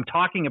 Yeah. I'm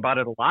talking about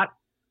it a lot.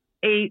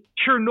 A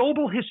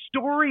Chernobyl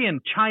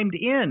historian chimed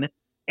in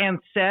and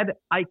said,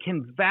 I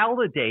can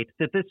validate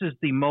that this is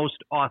the most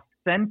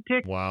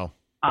authentic,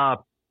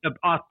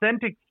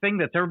 authentic thing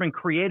that's ever been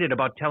created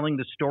about telling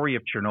the story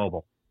of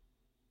Chernobyl.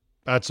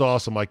 That's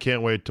awesome. I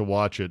can't wait to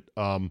watch it.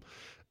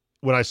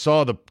 When I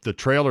saw the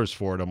trailers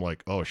for it, I'm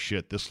like, oh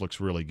shit, this looks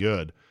really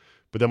good.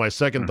 But then my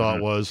second thought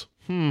was,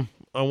 I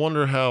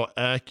wonder how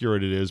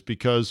accurate it is,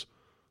 because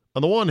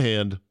on the one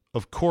hand,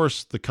 of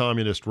course, the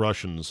communist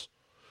Russians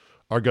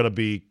are going to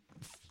be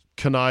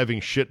conniving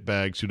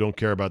shitbags who don't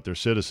care about their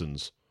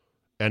citizens,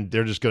 and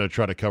they're just going to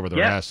try to cover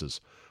their asses.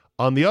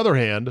 On the other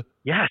hand,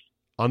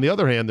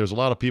 there's a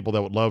lot of people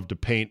that would love to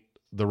paint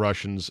the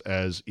Russians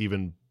as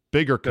even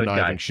bigger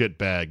conniving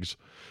shitbags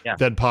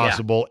than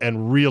possible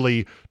and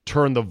really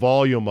turn the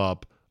volume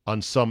up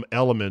on some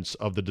elements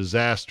of the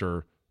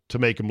disaster to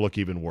make them look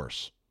even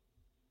worse.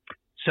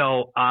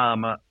 So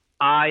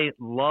I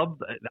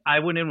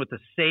went in with the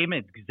same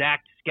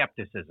exact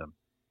skepticism.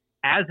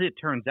 As it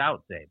turns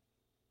out, Dave,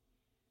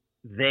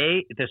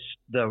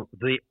 the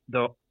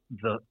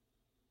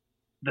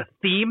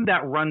theme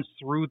that runs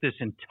through this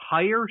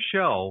entire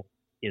show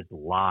is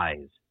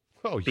lies.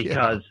 Oh, yeah.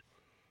 Because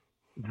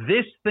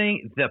this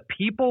thing, the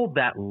people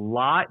that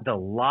lie, the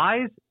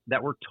lies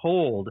that were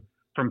told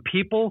from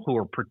people who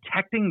are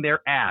protecting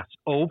their ass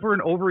over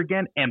and over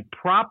again and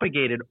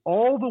propagated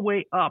all the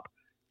way up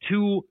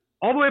to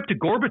all the way up to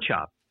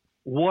Gorbachev,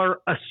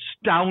 were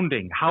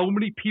astounding. How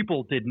many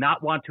people did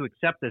not want to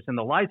accept this, and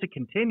the lies that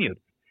continued.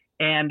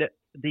 And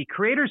the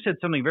creator said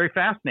something very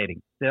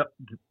fascinating.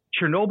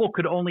 Chernobyl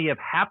could only have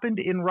happened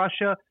in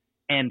Russia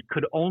and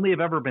could only have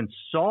ever been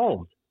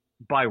solved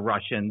by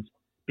Russians,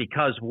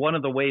 because one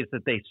of the ways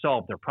that they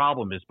solved their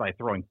problem is by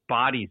throwing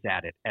bodies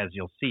at it, as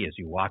you'll see as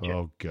you watch it.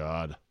 Oh,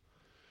 God.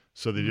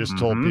 So they just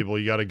told people,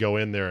 you got to go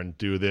in there and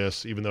do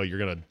this, even though you're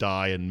going to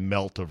die and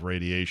melt of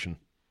radiation.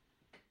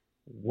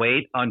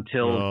 Wait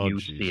until you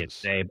see it,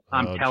 Zabe.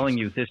 I'm telling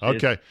you, this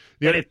okay.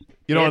 is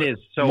it is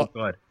so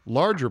good.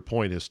 Larger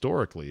point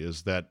historically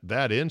is that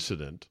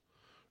incident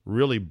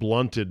really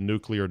blunted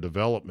nuclear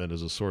development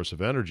as a source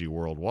of energy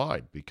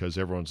worldwide, because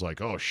everyone's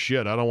like, oh,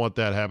 shit, I don't want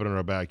that happening in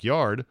our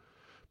backyard.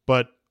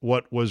 But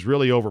what was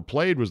really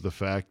overplayed was the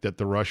fact that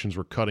the Russians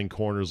were cutting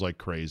corners like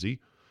crazy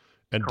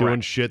and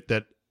doing shit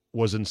that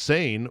was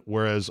insane,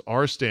 whereas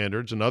our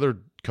standards and other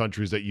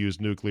countries that use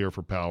nuclear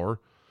for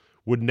power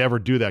would never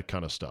do that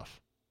kind of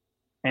stuff.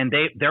 And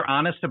they're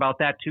honest about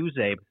that too,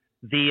 Zabe.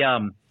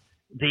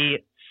 The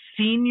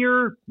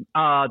senior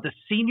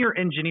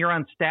engineer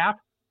on staff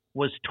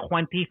was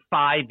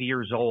 25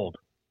 years old,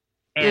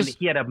 and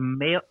he had a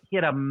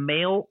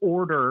mail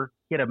order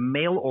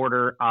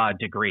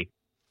degree.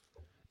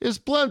 Is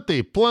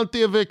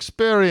plenty of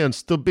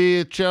experience to be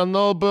a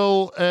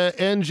Chernobyl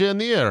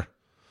engineer.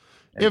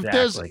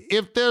 Exactly.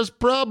 If there's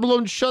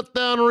problem, shut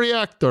down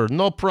reactor.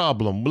 No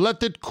problem.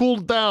 Let it cool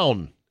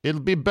down.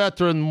 It'll be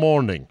better in the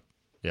morning.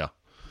 Yeah.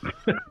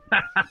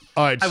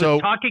 All right. I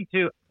was talking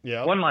to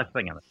one last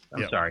thing on this.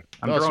 I'm sorry.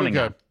 I'm droning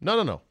on.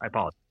 No. I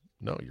apologize.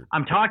 No,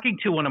 I'm talking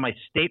to one of my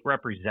state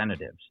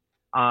representatives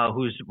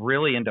who's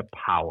really into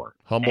power.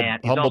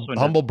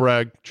 Humble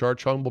brag.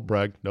 Charge humble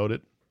brag. Note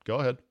it. Go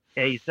ahead.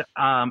 He's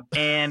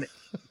and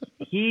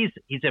he's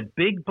a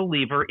big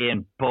believer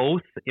in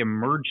both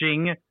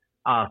emerging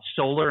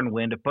solar and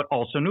wind, but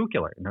also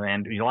nuclear.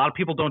 And a lot of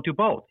people don't do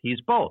both.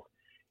 He's both.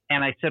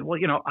 And I said, well,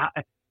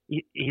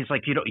 he's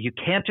like, you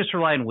can't just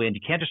rely on wind.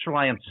 You can't just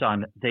rely on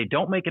sun. They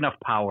don't make enough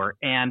power.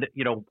 And,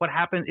 what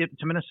happens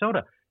to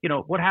Minnesota?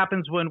 What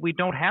happens when we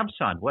don't have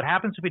sun? What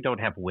happens if we don't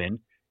have wind?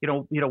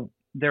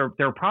 There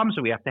are problems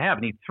that we have to have.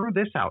 And he threw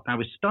this out, and I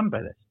was stunned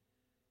by this.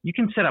 You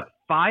can set up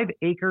 5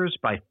 acres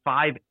by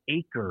 5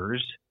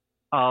 acres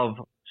of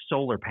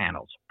solar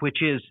panels,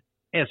 which is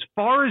as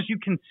far as you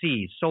can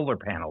see solar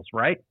panels,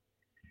 right?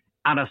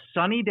 On a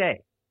sunny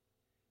day.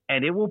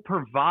 And it will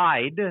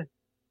provide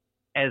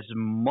as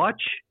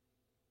much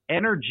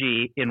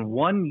energy in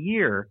 1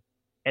 year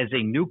as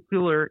a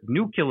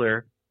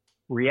nuclear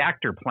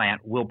reactor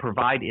plant will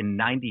provide in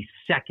 90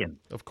 seconds.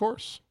 Of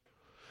course.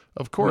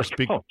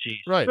 Geez.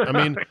 Right. I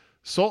mean,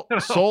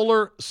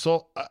 solar.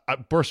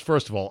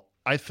 First of all,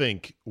 I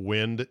think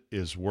wind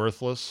is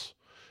worthless,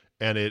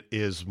 and it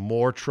is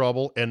more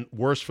trouble and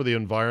worse for the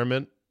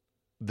environment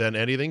than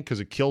anything,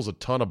 because it kills a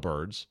ton of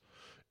birds.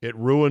 It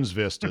ruins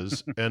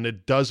vistas, and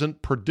it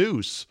doesn't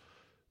produce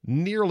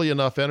nearly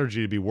enough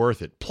energy to be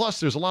worth it. Plus,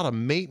 there's a lot of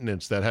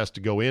maintenance that has to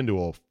go into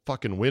a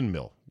fucking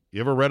windmill. You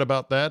ever read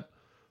about that?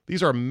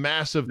 These are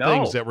massive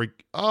things that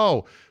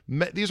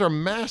these are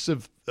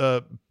massive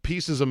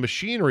pieces of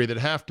machinery that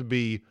have to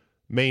be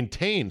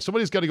maintained.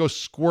 Somebody's got to go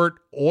squirt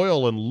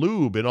oil and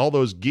lube in all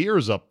those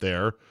gears up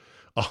there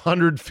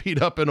 100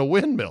 feet up in a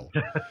windmill.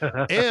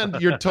 And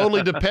you're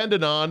totally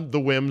dependent on the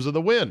whims of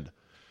the wind.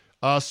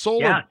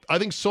 Solar, I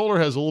think solar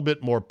has a little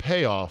bit more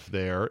payoff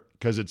there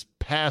because it's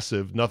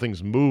passive.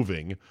 Nothing's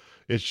moving.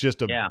 It's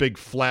just a big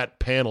flat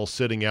panel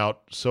sitting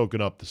out,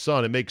 soaking up the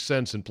sun. It makes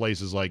sense in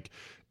places like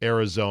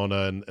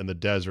Arizona and the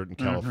desert in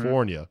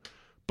California.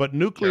 But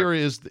nuclear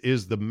is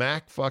the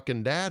Mac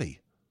fucking daddy.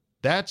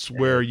 That's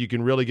where you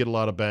can really get a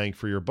lot of bang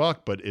for your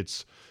buck. But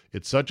it's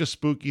such a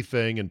spooky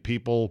thing, and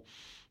people,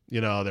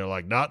 they're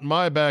like, not in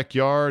my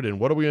backyard, and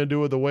what are we going to do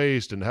with the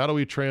waste, and how do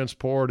we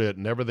transport it,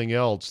 and everything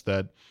else.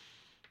 That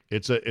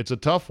it's a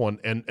tough one.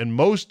 And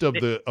most of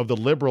the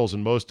liberals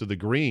and most of the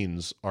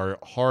Greens are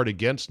hard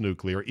against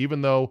nuclear,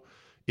 even though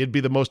it'd be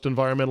the most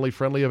environmentally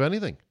friendly of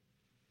anything.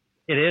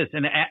 It is.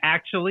 And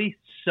actually,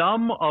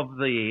 some of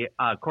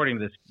according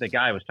to the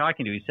guy I was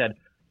talking to, he said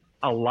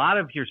a lot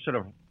of your sort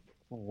of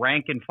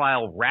rank and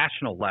file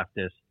rational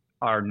leftists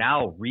are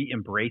now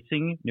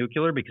re-embracing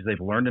nuclear because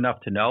they've learned enough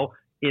to know.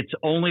 It's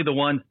only the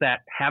ones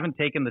that haven't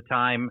taken the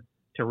time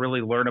to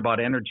really learn about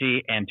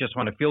energy and just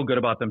want to feel good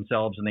about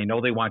themselves, and they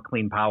know they want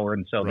clean power,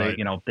 and so they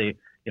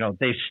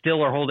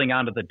still are holding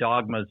on to the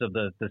dogmas of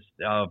the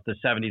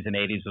 70s and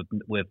 80s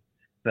with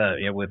the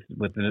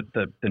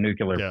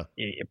nuclear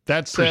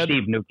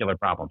perceived nuclear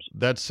problems.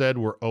 That said,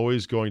 we're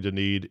always going to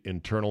need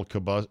internal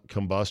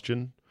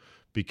combustion,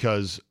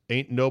 because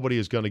ain't nobody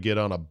is going to get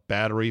on a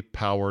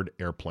battery-powered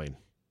airplane.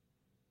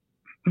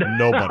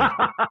 Nobody.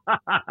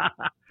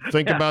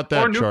 Think about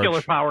that, or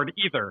nuclear-powered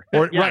either.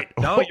 Right.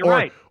 No, you're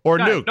right. Or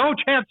nuke. No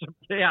chance.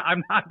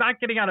 I'm not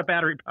getting on a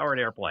battery-powered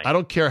airplane. I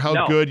don't care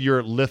how good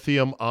your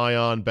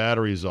lithium-ion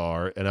batteries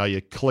are and how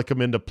you click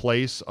them into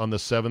place on the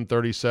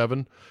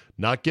 737.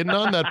 Not getting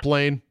on that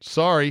plane.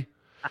 Sorry.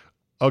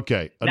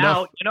 Okay.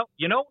 Now,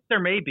 there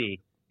may be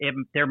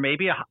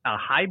a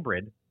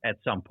hybrid at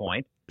some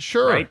point.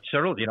 Sure. Right.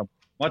 So,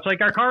 much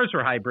like our cars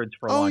were hybrids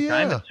for a long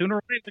time, but sooner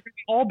or later they're going to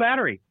be all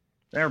battery.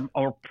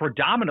 Or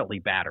predominantly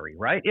battery,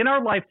 right? In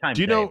our lifetime.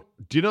 Do you know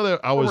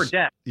that I was? We're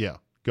dead. Yeah.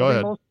 Go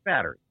ahead. Mostly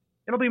battery.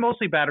 It'll be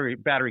mostly battery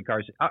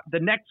cars. The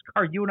next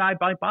car you and I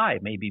might buy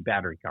may be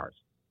battery cars.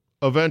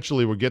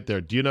 Eventually, we'll get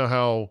there. Do you know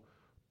how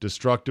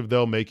destructive,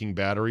 though, making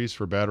batteries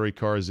for battery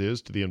cars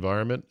is to the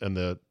environment and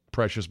the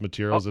precious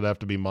materials that have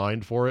to be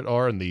mined for it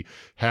are, and the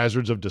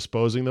hazards of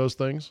disposing those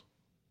things?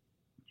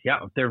 Yeah,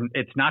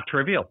 it's not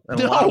trivial. In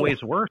a lot of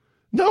ways worse.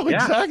 No,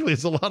 exactly.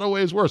 It's a lot of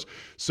ways worse.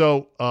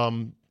 So,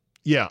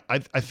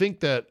 I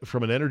think that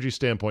from an energy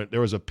standpoint,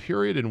 there was a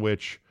period in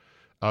which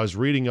I was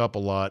reading up a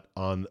lot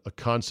on a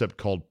concept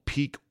called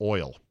peak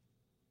oil.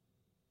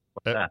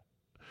 What's that?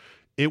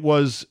 It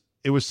was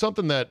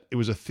something that it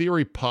was a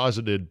theory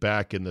posited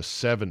back in the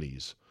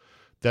 70s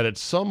that at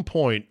some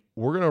point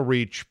we're going to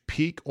reach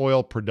peak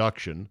oil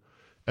production,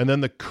 and then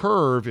the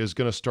curve is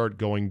going to start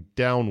going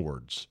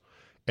downwards.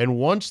 And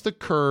once the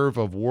curve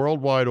of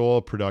worldwide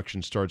oil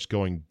production starts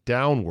going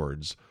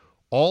downwards,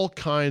 all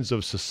kinds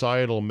of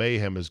societal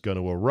mayhem is going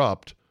to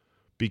erupt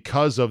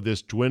because of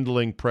this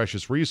dwindling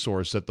precious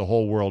resource that the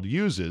whole world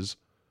uses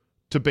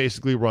to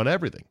basically run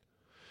everything.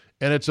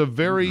 And it's a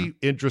very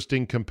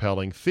interesting,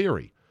 compelling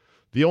theory.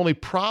 The only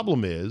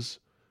problem is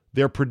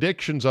their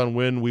predictions on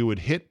when we would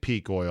hit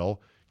peak oil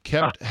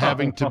kept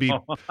having to be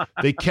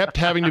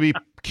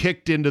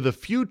kicked into the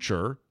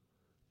future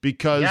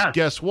because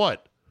guess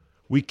what?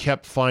 We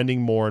kept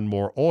finding more and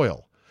more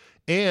oil.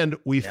 And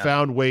we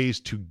found ways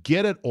to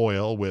get at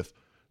oil with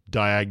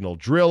diagonal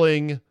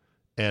drilling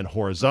and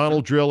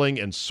horizontal drilling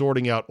and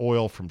sorting out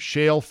oil from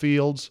shale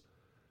fields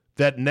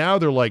that now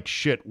they're like,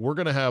 shit, we're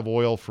going to have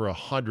oil for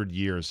 100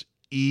 years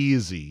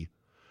easy.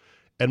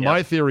 And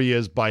my theory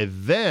is by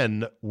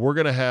then we're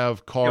going to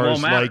have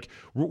cars like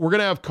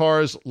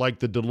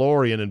the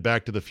DeLorean and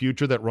Back to the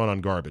Future that run on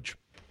garbage.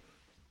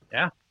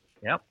 Yeah.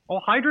 Yeah. Oh,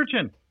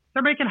 hydrogen.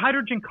 They're making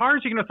hydrogen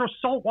cars. You're going to throw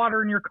salt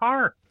water in your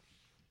car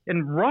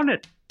and run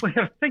it.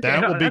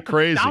 That will be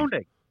crazy.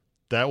 Astounding.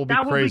 That will be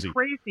crazy.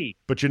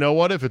 But you know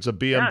what? If it's a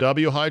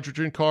BMW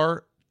hydrogen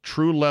car,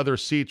 true leather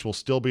seats will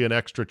still be an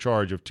extra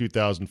charge of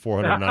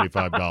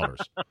 $2,495.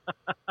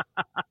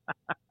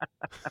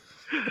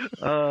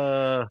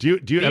 Do you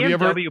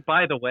BMW,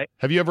 by the way?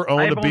 Have you ever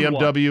owned a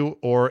BMW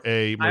or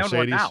a Mercedes? I own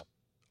one now.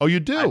 Oh, you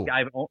do?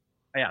 I own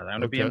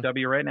a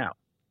BMW right now.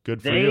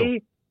 Good for you.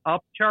 They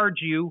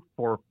upcharge you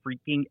for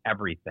freaking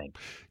everything.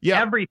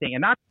 Yeah. Everything,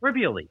 and not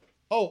trivially.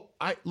 Oh,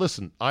 I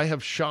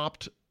have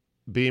shopped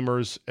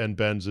Beamers and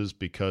Benzes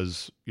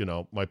because,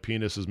 my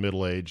penis is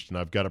middle-aged and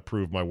I've got to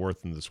prove my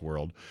worth in this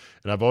world.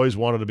 And I've always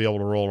wanted to be able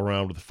to roll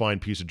around with a fine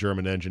piece of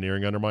German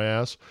engineering under my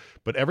ass.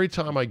 But every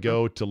time I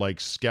go to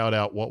scout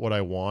out what would I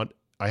want,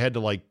 I had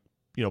to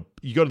you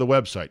go to the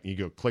website and you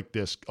go click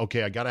this.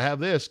 Okay, I got to have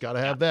this, got to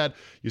have that.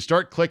 You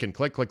start clicking,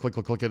 click.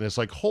 And it's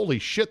like, holy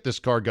shit, this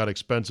car got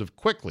expensive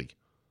quickly.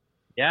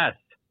 Yes.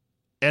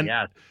 And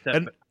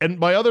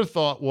my other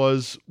thought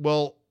was,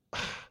 well,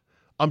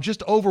 I'm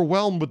just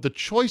overwhelmed with the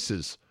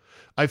choices.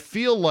 I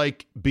feel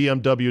like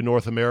BMW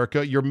North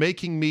America, you're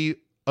making me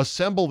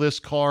assemble this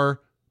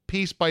car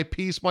piece by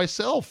piece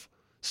myself.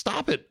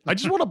 Stop it. I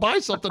just want to buy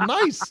something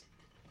nice.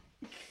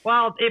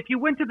 Well, if you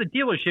went to the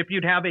dealership,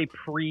 you'd have a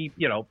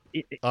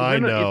I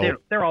know.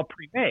 They're all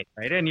pre-made,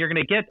 right? And you're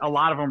going to get a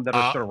lot of them that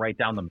are sort of right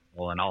down the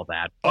middle and all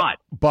that.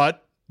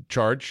 But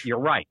charge. You're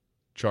right.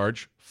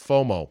 Charge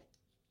FOMO.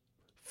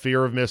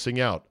 Fear of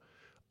missing out.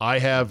 I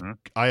have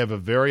a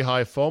very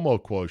high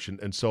FOMO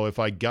quotient, and so if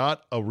I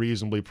got a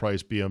reasonably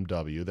priced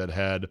BMW that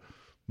had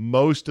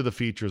most of the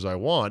features I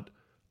want,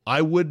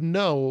 I would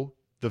know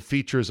the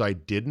features I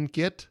didn't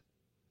get,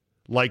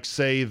 like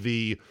say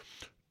the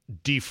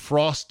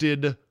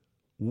defrosted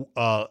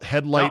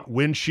headlight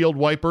windshield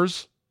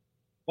wipers.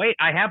 Wait,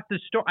 I have the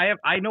story.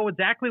 I know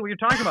exactly what you're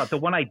talking about. The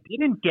one I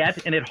didn't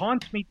get, and it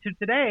haunts me to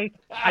today.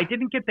 I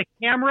didn't get the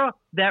camera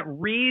that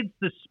reads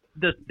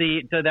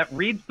that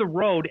reads the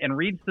road and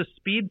reads the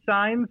speed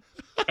signs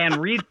and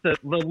reads the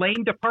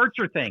lane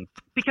departure thing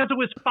because it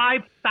was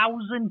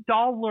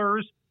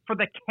 $5,000 for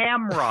the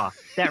camera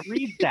that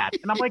reads that.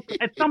 And I'm like,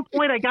 at some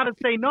point I got to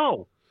say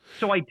no.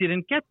 So I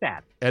didn't get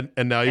that. And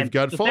now you've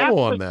got FOMO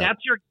on that.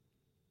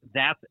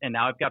 And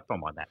now I've got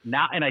FOMO on that.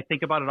 Now, and I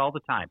think about it all the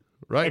time.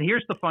 Right. And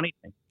here's the funny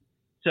thing.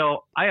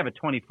 So I have a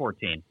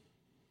 2014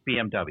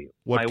 BMW.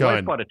 What My kind?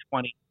 wife bought a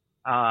 20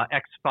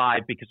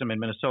 X5 because I'm in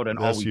Minnesota and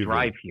all we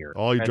drive here.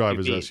 All you drive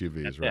is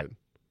SUVs. SUVs, right?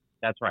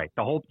 That's right.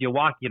 You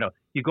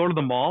go to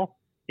the mall,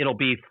 it'll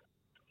be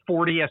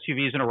 40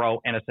 SUVs in a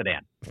row and a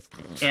sedan.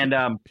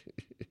 And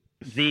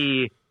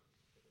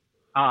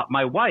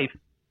my wife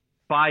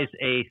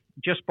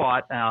just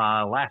bought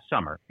last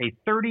summer a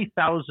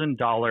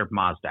 $30,000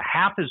 Mazda,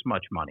 half as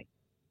much money.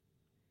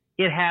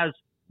 It has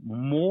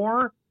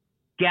more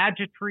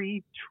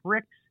gadgetry,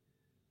 tricks,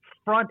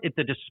 at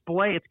the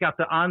display. It's got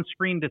the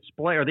on-screen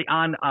display or the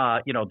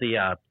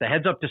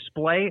heads-up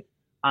display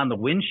on the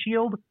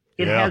windshield.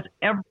 It has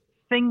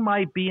everything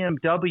my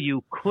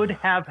BMW could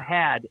have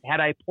had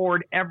I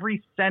poured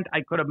every cent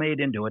I could have made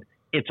into it,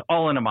 it's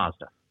all in a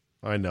Mazda.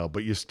 I know,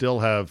 but you still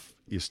have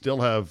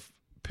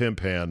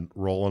pimp hand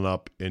rolling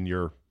up in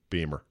your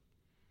Beamer.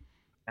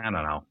 I don't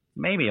know.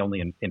 Maybe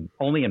only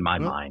in my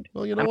mind.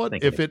 Well, you know what?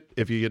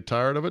 If you get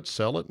tired of it,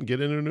 sell it and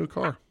get into a new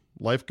car.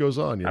 Life goes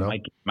on, you know.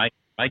 I might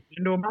get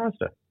into a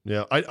Mazda.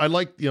 Yeah, I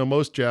like,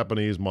 most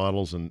Japanese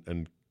models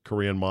and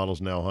Korean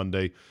models now,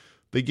 Hyundai,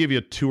 they give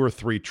you 2 or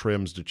 3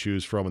 trims to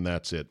choose from, and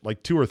that's it.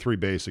 Like 2 or 3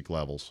 basic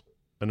levels.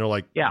 And they're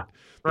like, yeah,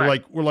 we're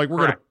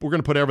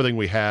gonna put everything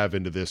we have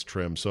into this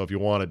trim. So if you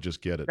want it,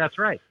 just get it. That's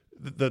right.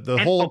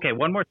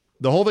 One more.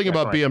 The whole thing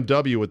about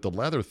BMW with the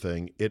leather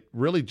thing, it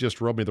really just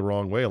rubbed me the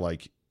wrong way.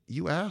 Like,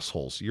 you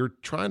assholes, you're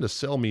trying to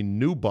sell me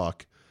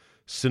nubuck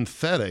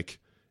synthetic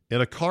in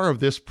a car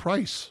of this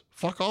price.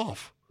 Fuck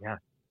off.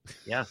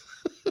 Yeah.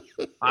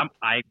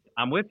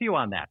 I'm with you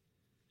on that.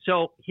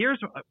 So here's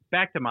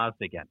back to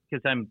Mazda again,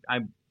 because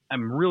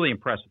I'm really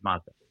impressed with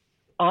Mazda.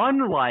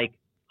 Unlike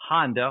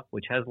Honda,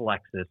 which has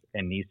Lexus,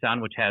 and Nissan,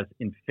 which has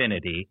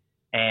Infiniti,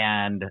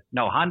 and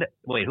no Honda.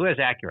 Wait, who has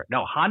Acura?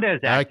 No, Honda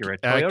has Acura.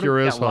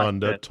 Acura is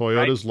Honda.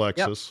 Toyota's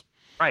Lexus.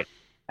 Yep.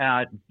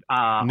 Right.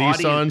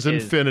 Nissan's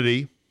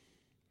Infiniti.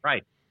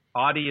 Right.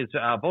 Audi is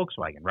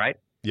Volkswagen. Right.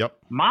 Yep.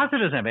 Mazda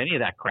doesn't have any of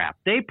that crap.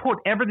 They put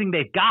everything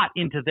they've got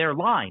into their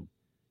line.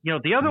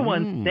 The other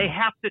ones, they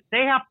have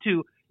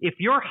to, if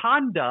you're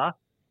Honda,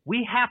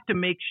 we have to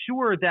make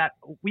sure that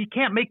we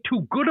can't make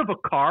too good of a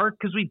car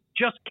because we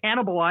just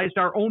cannibalized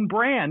our own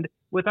brand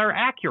with our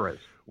Acuras.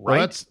 Right?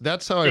 Well,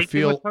 that's how I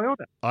feel.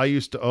 I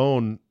used to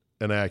own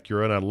an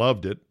Acura and I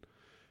loved it.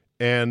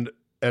 And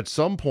at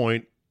some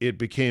point, it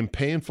became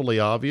painfully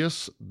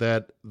obvious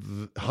that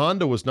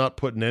Honda was not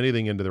putting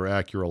anything into their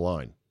Acura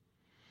line.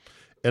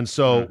 And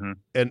so,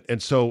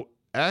 and so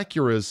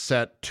Acuras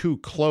sat too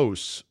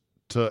close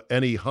to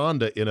any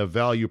Honda in a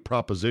value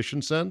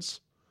proposition sense.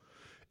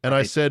 And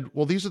I said,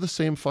 well, these are the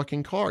same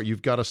fucking car.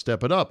 You've got to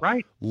step it up.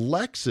 Right.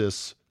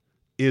 Lexus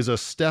is a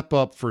step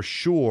up for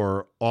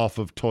sure off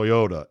of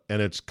Toyota, and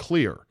it's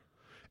clear.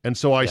 And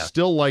so I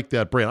still like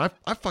that brand.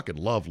 I fucking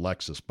love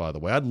Lexus, by the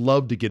way. I'd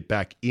love to get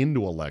back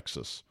into a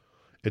Lexus.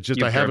 It's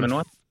just I haven't.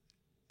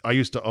 I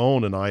used to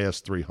own an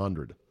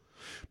IS300.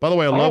 By the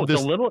way, I love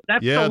this.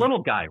 That's the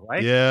little guy,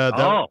 right?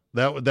 Yeah,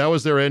 that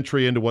was their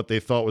entry into what they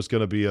thought was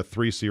going to be a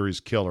 3 Series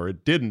killer.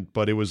 It didn't,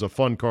 but it was a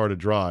fun car to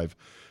drive.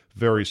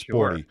 Very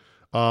sporty.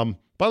 Sure.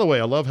 By the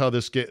way, I love how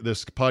this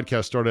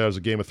podcast started out as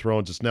a Game of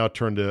Thrones. It's now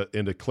turned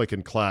into click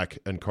and clack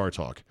and car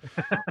talk.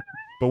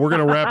 But we're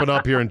going to wrap it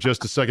up here in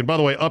just a second. By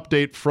the way,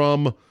 update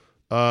from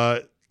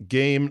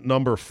game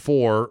number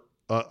 4.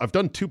 I've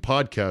done 2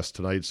 podcasts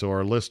tonight, so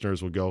our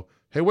listeners will go,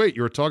 hey, wait,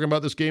 you were talking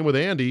about this game with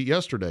Andy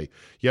yesterday.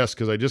 Yes,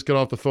 because I just got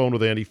off the phone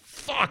with Andy.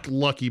 Fuck,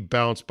 lucky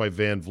bounce by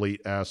Van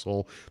Vliet,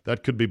 asshole.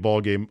 That could be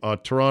ball game.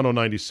 Toronto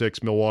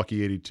 96,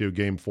 Milwaukee 82,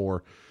 game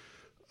 4.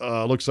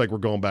 Looks like we're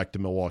going back to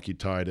Milwaukee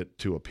tied at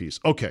 2 apiece.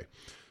 Okay,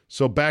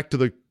 so back to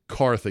the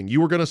car thing.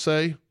 You were going to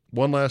say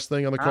one last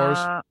thing on the cars?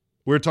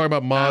 We were talking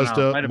about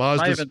Mazda.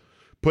 Mazda's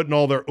putting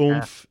all their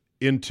oomph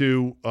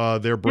into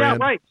their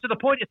brand. Yeah, right. So the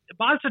point is,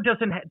 Mazda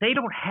they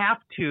don't have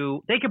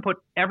to. They can put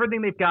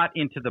everything they've got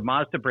into the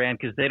Mazda brand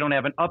because they don't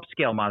have an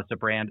upscale Mazda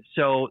brand.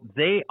 So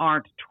they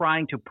aren't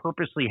trying to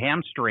purposely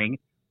hamstring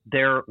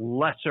their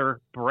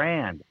lesser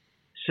brand.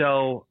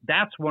 So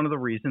that's one of the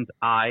reasons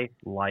I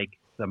like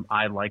them.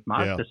 I like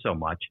Mazda so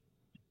much.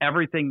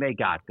 Everything they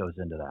got goes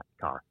into that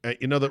car.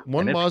 The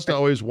one Mazda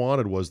always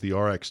wanted was the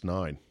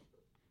RX-9.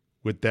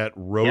 With that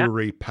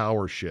rotary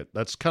power shit.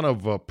 That's kind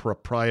of a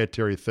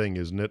proprietary thing,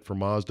 isn't it, for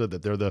Mazda,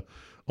 that they're the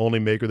only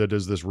maker that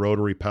does this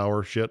rotary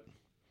power shit?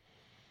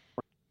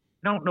 I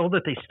don't know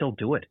that they still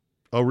do it.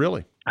 Oh,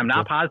 really? I'm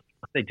not positive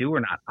if they do or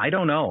not. I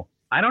don't know.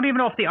 I don't even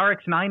know if the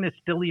RX-9 is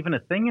still even a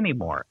thing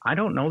anymore. I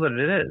don't know that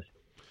it is.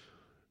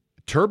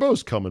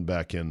 Turbo's coming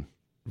back in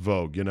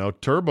vogue.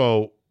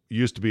 Turbo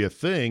used to be a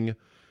thing,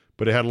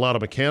 but it had a lot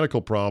of mechanical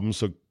problems,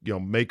 so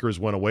makers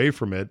went away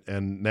from it,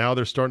 and now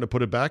they're starting to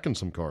put it back in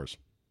some cars.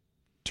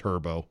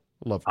 Turbo.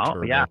 I love Turbo.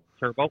 Oh, yeah,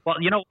 Turbo. Well,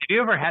 have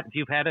you ever had,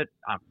 you've had it,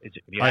 have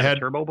you had a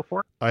Turbo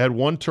before? I had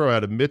one Turbo. I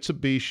had a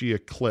Mitsubishi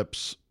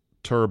Eclipse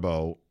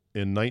Turbo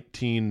in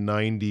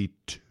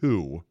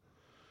 1992,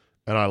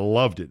 and I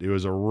loved it. It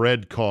was a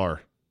red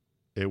car.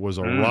 It was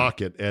a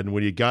rocket, and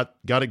when you got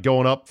it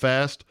going up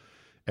fast,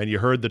 and you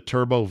heard the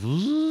turbo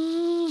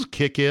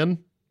kick in,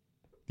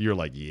 you're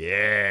like,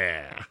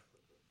 yeah.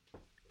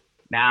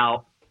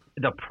 Now,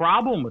 the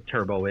problem with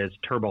Turbo is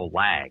turbo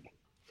lag.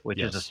 Which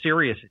is a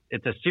serious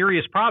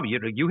problem.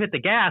 You hit the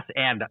gas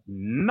and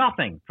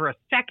nothing for a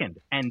second,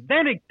 and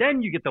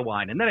then you get the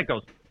whine, and then it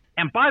goes.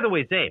 And by the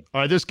way, Zabe.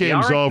 All right, this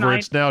game's over.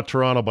 It's now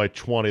Toronto by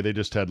 20. They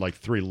just had like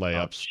 3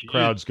 layups.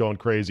 Crowd's going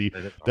crazy.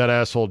 That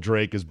asshole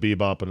Drake is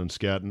bebopping and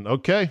scatting.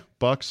 Okay,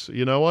 Bucks.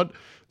 You know what?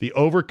 The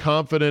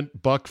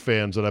overconfident Buck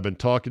fans that I've been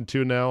talking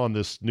to now on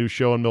this new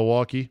show in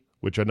Milwaukee,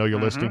 which I know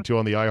you're listening to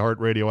on the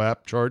iHeartRadio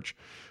app, Charge.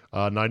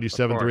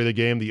 97.3 The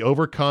Game. The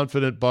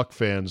overconfident Buck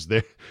fans,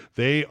 they're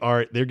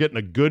getting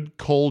a good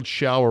cold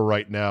shower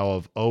right now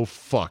of, oh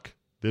fuck,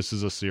 This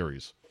is a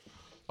series.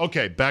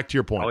 Okay, back to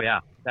your point. Oh, yeah.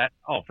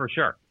 For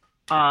sure.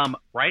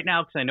 Right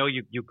now, because I know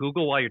you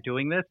Google while you're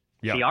doing this,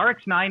 Yeah. the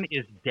RX-9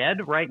 is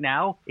dead right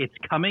now. It's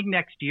coming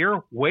next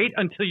year. Wait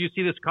until you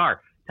see this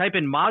car. Type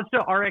in Mazda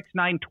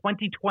RX-9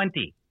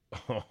 2020.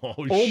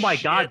 Oh my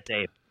shit. God,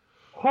 Dave.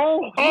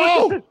 Oh, look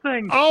at this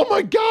thing. Oh,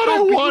 my God, How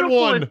I want beautiful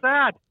one. is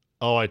that?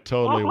 Oh, I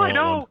totally want I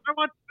know. one. I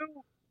want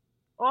two.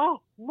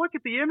 Oh, look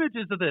at the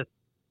images of this.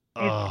 It's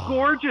Oh.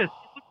 gorgeous. It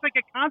looks like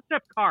a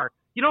concept car.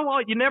 You know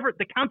what?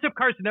 The concept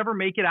cars never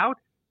make it out.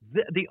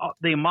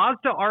 The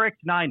Mazda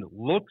RX-9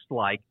 looks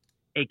like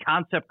a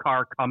concept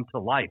car come to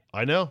life.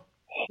 I know.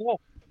 Oh,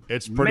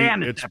 It's pretty.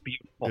 man, it's that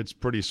beautiful. It's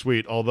pretty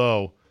sweet.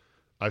 Although,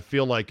 I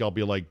feel like I'll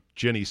be like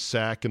Jenny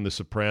Sack in The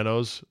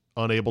Sopranos,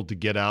 unable to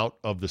get out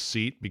of the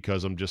seat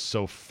because I'm just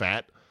so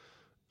fat.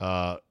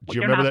 Do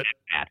you remember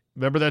that?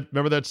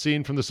 Remember that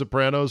scene from The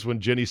Sopranos when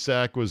Jenny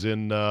Sack was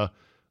in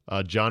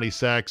Johnny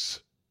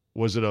Sack's?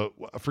 Was it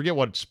I forget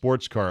what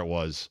sports car it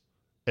was,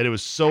 and it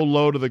was so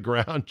low to the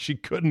ground she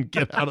couldn't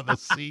get out of the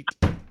seat.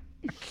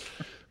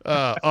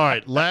 All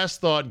right, last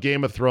thought: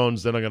 Game of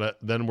Thrones.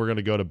 Then we're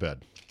gonna go to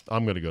bed.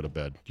 I'm gonna go to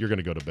bed. You're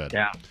gonna go to bed.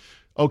 Yeah.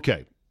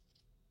 Okay.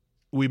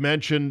 We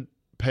mentioned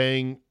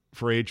paying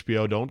for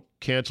HBO. Don't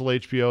cancel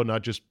HBO,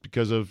 not just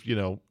because of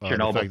the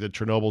fact that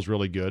Chernobyl's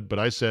really good, but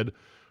I said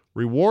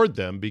reward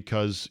them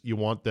because you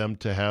want them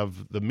to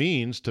have the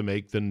means to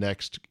make the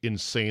next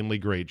insanely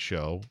great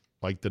show,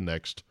 like the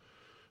next,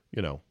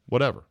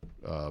 whatever,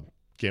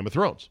 Game of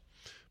Thrones.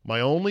 My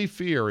only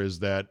fear is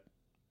that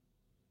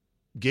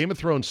Game of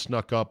Thrones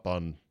snuck up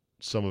on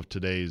some of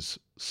today's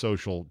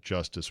social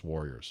justice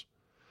warriors.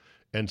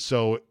 And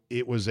so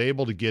it was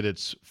able to get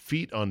its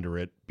feet under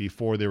it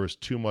before there was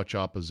too much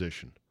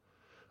opposition.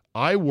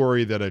 I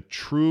worry that a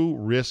true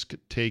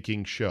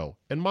risk-taking show,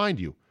 and mind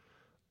you,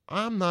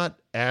 I'm not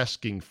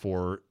asking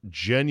for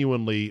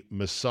genuinely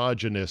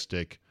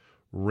misogynistic,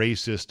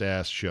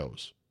 racist-ass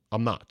shows.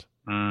 I'm not.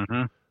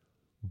 Mm-hmm.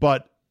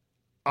 But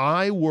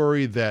I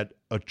worry that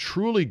a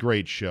truly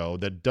great show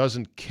that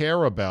doesn't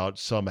care about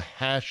some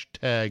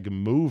hashtag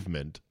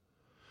movement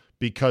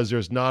because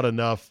there's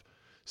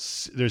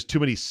too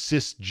many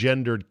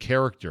cisgendered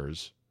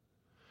characters.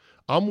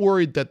 I'm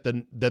worried that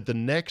the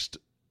next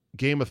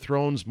Game of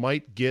Thrones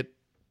might get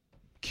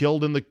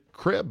killed in the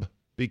crib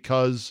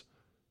because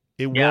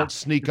it won't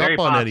sneak up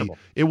on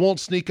it won't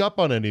sneak up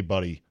on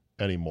anybody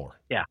anymore.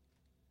 Yeah,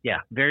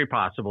 very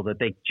possible that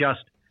they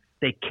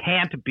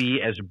can't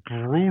be as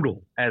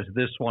brutal as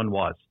this one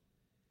was.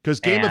 Because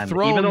Game of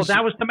Thrones, even though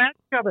that was the magic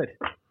of it.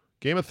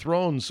 Game of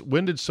Thrones,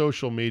 when did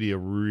social media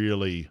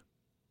really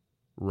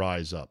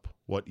rise up?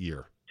 What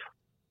year?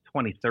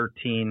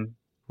 2013.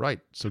 Right.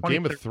 So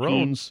Game of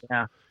Thrones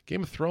yeah.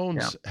 Game of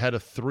Thrones had a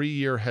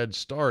 3-year head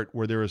start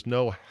where there was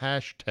no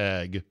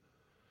hashtag,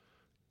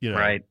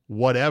 right.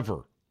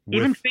 Whatever.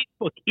 Even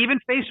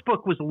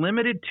Facebook was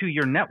limited to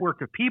your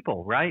network of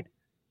people, right?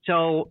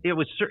 So it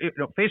was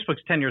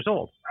Facebook's 10 years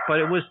old, but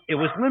it was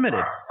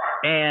limited.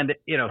 And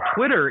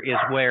Twitter is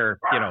where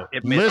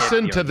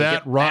listen to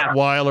that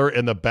Rottweiler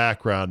in the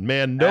background,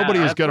 man. Nobody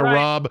is going to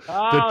rob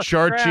the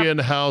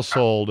Charchian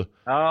household.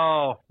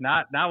 Oh,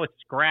 not with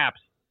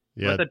Scraps.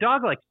 Yeah, with a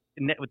dog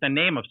with the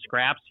name of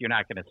Scraps, you're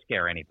not going to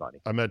scare anybody.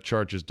 I met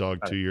Charch's dog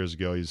 2 years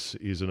ago.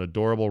 He's an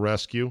adorable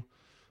rescue,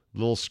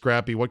 little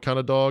scrappy. What kind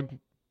of dog,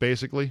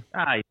 basically?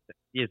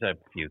 He's a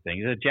few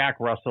things. He's a Jack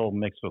Russell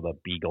mixed with a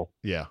beagle.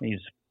 Yeah, he's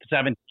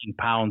 17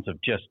 pounds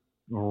of just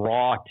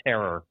raw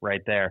terror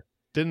right there.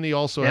 Didn't he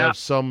also have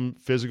some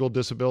physical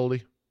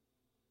disability?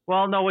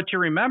 Well, no, what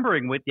you're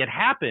remembering, it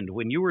happened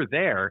when you were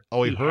there.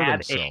 Oh, he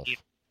hurt himself.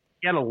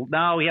 He had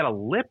a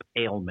lip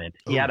ailment.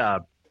 He had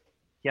a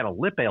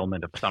lip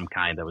ailment of some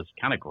kind that was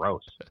kind of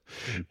gross,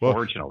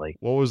 unfortunately.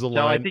 What was the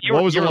line?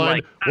 What was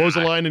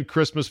the line in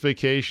Christmas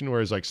Vacation where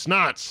he's like,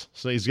 snots?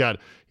 So he's got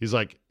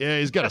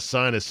a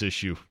sinus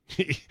issue.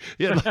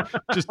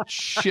 Just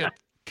shit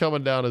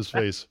coming down his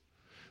face.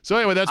 So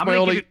anyway, that's my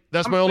only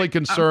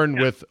concern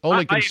with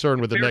the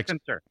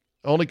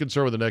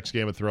next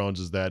Game of Thrones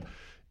is that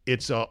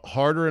it's a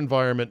harder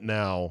environment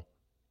now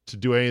to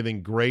do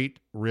anything great,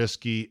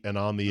 risky, and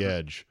on the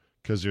edge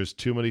because there's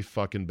too many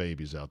fucking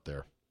babies out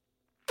there.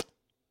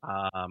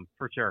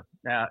 For sure.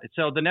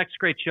 So the next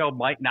great show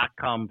might not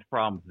come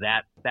from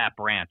that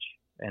branch,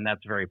 and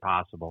that's very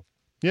possible.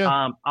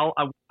 Yeah.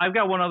 I've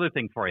got one other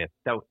thing for you.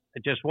 So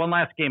just one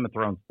last Game of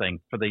Thrones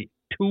thing for the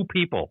 2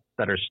 people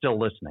that are still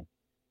listening.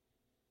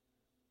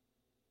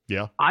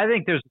 Yeah. I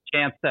think there's a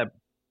chance that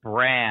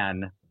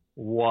Bran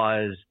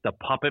was the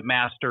puppet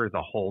master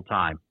the whole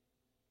time.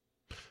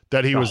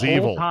 That he was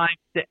evil.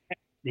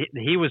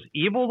 He was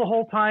evil the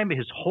whole time.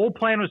 His whole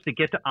plan was to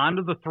get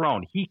onto the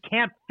throne. He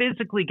can't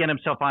physically get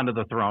himself onto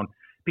the throne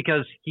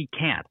because he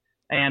can't.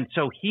 And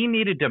so he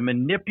needed to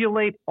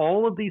manipulate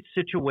all of these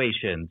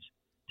situations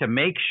to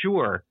make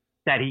sure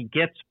that he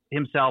gets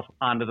himself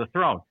onto the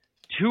throne.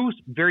 2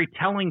 very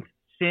telling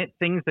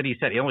things that he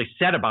said. He only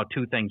said about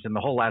 2 things in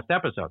the whole last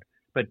episode,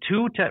 but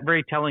 2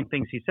 very telling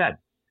things he said.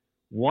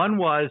 One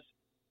was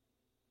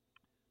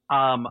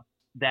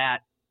that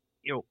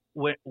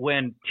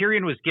when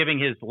Tyrion was giving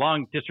his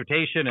long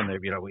dissertation,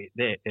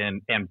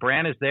 and and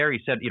Bran is there, he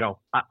said,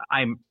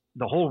 I'm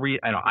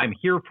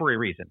here for a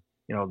reason.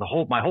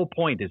 My whole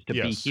point is to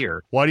be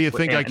here. Why do you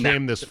think I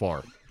came this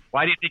far?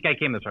 Why do you think I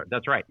came this far?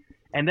 That's right.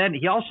 And then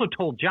he also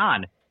told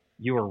Jon,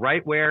 you were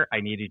right where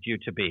I needed you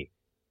to be.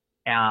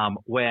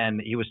 When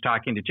he was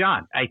talking to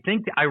Jon,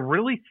 I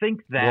really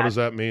think that. What does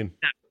that mean?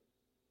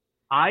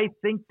 I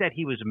think that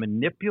he was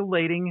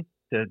manipulating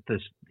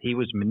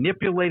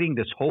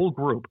this whole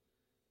group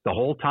the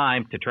whole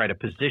time to try to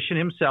position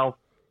himself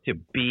to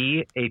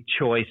be a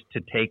choice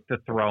to take the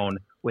throne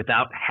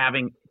without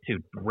having to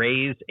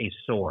raise a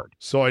sword.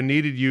 So I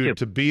needed you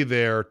to be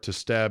there to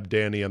stab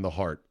Dany in the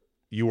heart.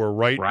 You were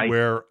right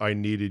where I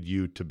needed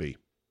you to be.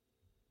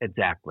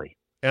 Exactly.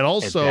 And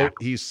also,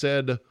 he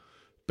said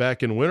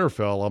back in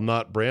Winterfell, I'm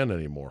not Bran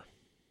anymore.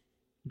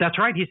 That's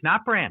right. He's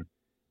not Bran.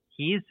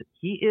 He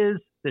is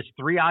this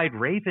three-eyed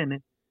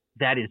raven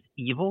that is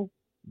evil,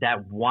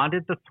 that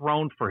wanted the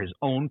throne for his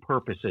own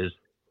purposes,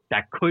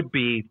 that could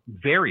be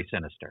very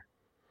sinister.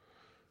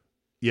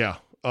 Yeah.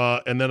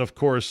 And then, of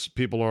course,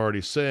 people are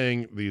already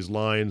saying these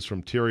lines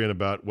from Tyrion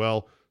about,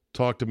 well,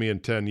 talk to me in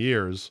 10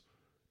 years.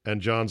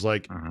 And Jon's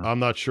like, I'm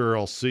not sure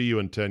I'll see you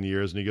in 10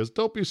 years. And he goes,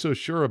 don't be so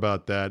sure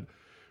about that.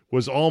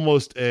 Was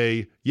almost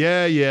a,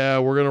 yeah,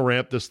 we're going to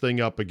ramp this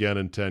thing up again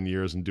in 10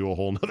 years and do a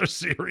whole nother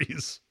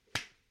series.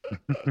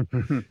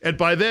 And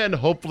by then,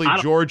 hopefully,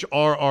 George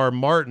R.R.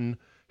 Martin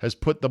has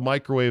put the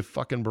microwave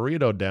fucking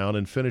burrito down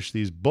and finished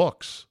these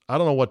books. I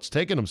don't know what's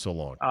taking him so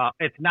long.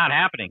 It's not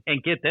happening.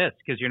 And get this,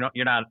 because you're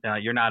not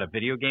a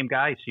video game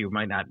guy, so you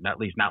might not, at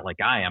least not like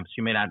I am, so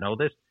you may not know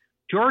this.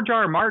 George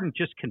R.R. Martin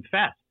just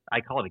confessed, I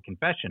call it a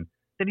confession,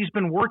 that he's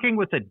been working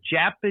with a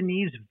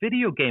Japanese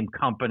video game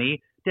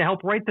company to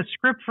help write the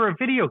script for a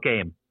video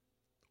game.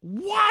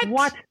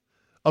 What?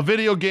 A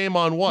video game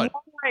on what?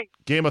 Right.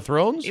 Game of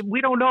Thrones? We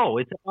don't know.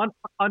 It's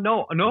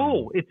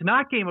no, it's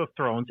not Game of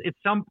Thrones. It's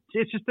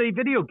just a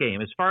video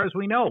game as far as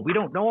we know. We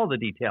don't know all the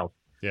details.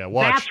 Yeah,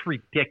 watch. That's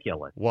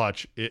ridiculous.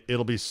 Watch.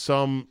 It'll be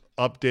some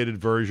updated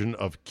version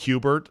of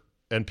Qbert,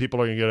 and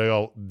people are going to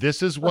go,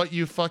 this is what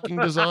you fucking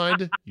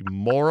designed, you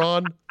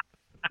moron.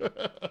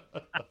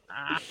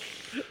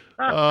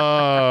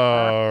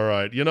 All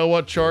right. You know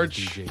what,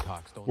 Charge?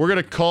 We're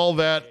going to call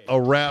that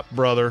a wrap,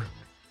 brother.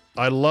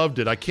 I loved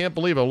it. I can't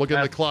believe I'm looking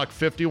at the clock,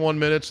 51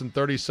 minutes and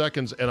 30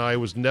 seconds, and I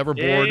was never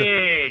bored.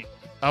 Hey.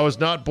 I was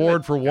not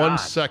bored for 1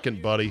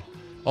 second, buddy.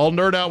 I'll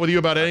nerd out with you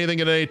about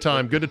anything at any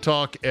time. Good to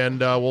talk,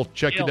 and we'll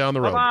check you down the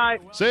road.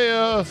 Bye-bye. See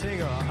ya.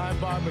 I'm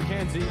Bob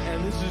McKenzie,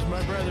 and this is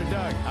my brother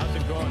Doug. How's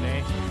it going,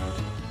 eh?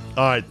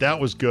 All right, that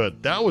was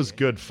good. That was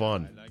good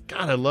fun.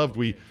 God, I loved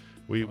we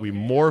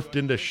morphed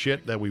into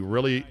shit that we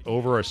really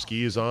over our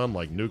skis on,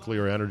 like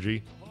nuclear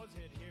energy.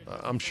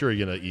 I'm sure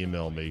you're going to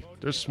email me.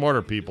 There's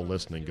smarter people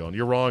listening going,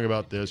 you're wrong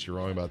about this, you're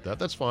wrong about that.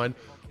 That's fine.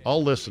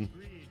 I'll listen,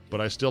 but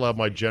I still have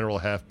my general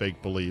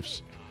half-baked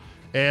beliefs.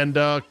 And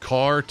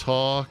car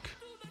talk.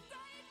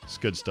 It's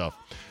good stuff.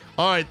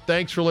 All right,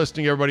 thanks for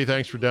listening, everybody.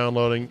 Thanks for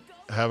downloading.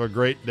 Have a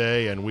great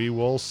day, and we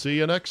will see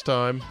you next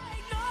time.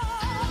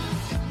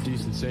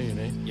 Decent saying,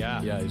 eh?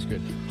 Yeah. Yeah, he's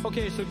good.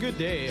 Okay, so good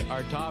day.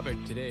 Our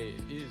topic today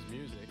is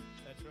music.